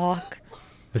my block.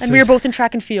 This And we were is- both in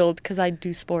track and field because I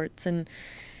do sports, and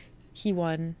he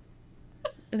won.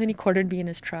 And then he cornered me in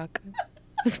his truck.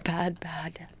 It was bad.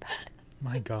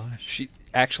 My gosh. She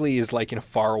actually is like in a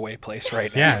faraway place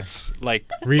right now. Yeah. It's like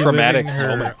Reliving traumatic her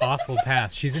moment. awful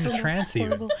past. She's in a trance even.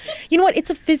 Horrible. You know what? It's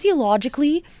a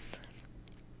physiologically.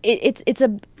 It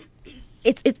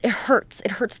hurts.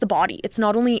 It hurts the body. It's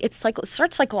not only it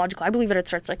starts psychological. I believe that it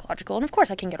starts psychological, and of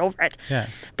course I can get over it. Yeah.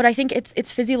 But I think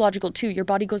it's physiological too. Your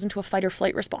body goes into a fight or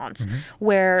flight response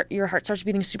where your heart starts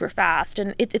beating super fast,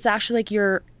 and it's actually like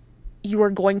you are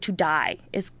going to die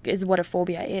is what a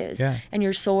phobia is. Yeah. And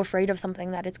you're so afraid of something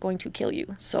that it's going to kill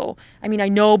you. So, I mean, I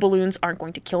know balloons aren't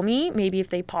going to kill me, maybe if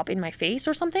they pop in my face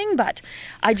or something, but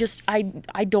I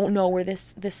don't know where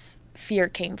this fear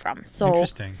came from. So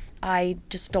Interesting. I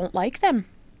just don't like them.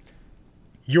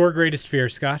 Your greatest fear,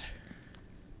 Scott?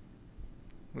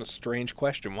 What a strange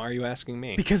question. Why are you asking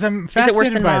me? Because I'm it worse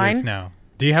fascinated than by this mine? now.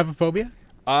 Do you have a phobia?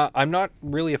 I'm not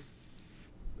really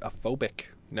a phobic.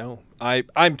 No.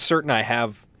 I'm certain I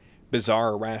have bizarre,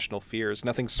 irrational fears.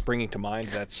 Nothing's springing to mind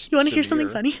that's You want to hear something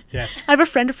severe. funny? Yes. I have a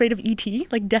friend afraid of E.T.,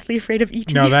 like deathly afraid of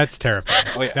E.T. No, that's terrifying.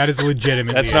 Oh, yeah. That is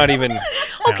legitimate. That's not even...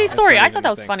 Okay, No, sorry. not I even thought that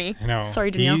a was thing. funny. No. Sorry,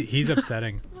 Danielle. He's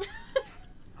upsetting.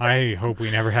 I hope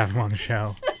we never have him on the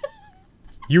show.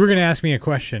 You were going to ask me a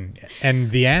question,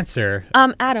 and the answer...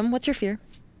 Adam, what's your fear?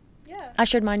 Yeah. I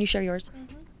shared mine, you share yours.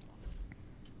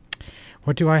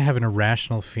 What do I have an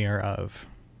irrational fear of?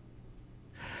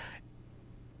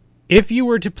 If you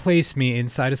were to place me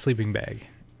inside a sleeping bag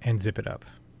and zip it up.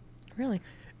 Really?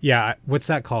 Yeah, what's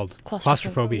that called?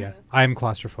 Claustrophobia. I am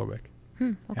claustrophobic.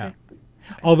 Okay. Yeah.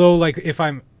 Although, like,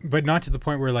 but not to the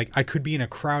point where, like, I could be in a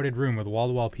crowded room with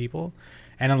wall-to-wall people,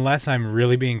 and unless I'm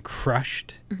really being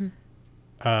crushed,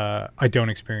 I don't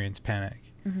experience panic.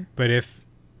 But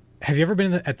have you ever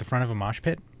been at the front of a mosh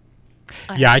pit?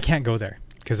 I can't go there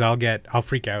because I'll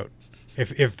freak out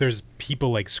if there's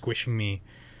people like squishing me,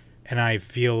 and I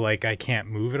feel like I can't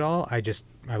move at all. I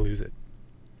lose it.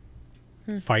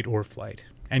 Fight or flight,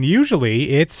 and usually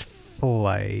it's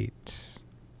flight.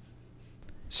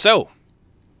 So,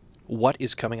 what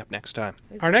is coming up next time?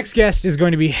 Our next guest is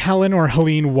going to be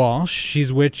Helene Walsh.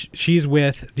 She's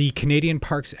with the Canadian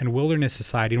Parks and Wilderness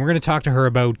Society, and we're going to talk to her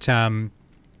about,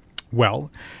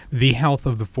 the health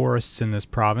of the forests in this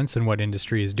province and what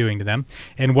industry is doing to them,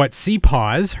 and what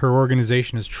CPAWS, her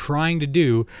organization, is trying to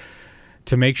do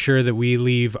to make sure that we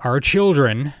leave our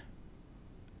children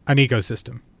an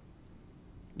ecosystem.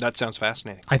 That sounds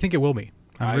fascinating. I think it will be.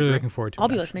 I'm I really agree. looking forward to it. I'll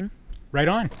be actually. listening. Right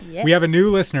on. Yes. We have a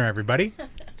new listener, everybody.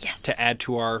 Yes. To add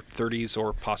to our 30s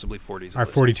or possibly 40s. of Our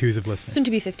listeners. 42s of listeners. Soon to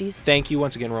be 50s. Thank you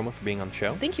once again, Roma, for being on the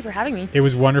show. Thank you for having me. It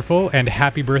was wonderful, and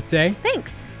happy birthday.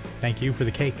 Thanks. Thank you for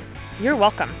the cake. You're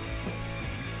welcome.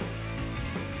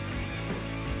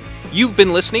 You've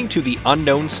been listening to The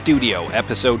Unknown Studio,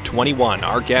 episode 21.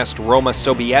 Our guest, Roma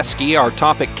Sobieski. Our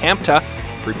topic, Campta.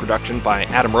 Pre-production by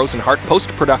Adam Rosenhart.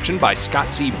 Post-production by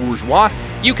Scott C. Bourgeois.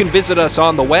 You can visit us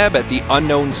on the web at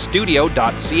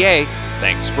theunknownstudio.ca.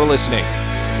 Thanks for listening.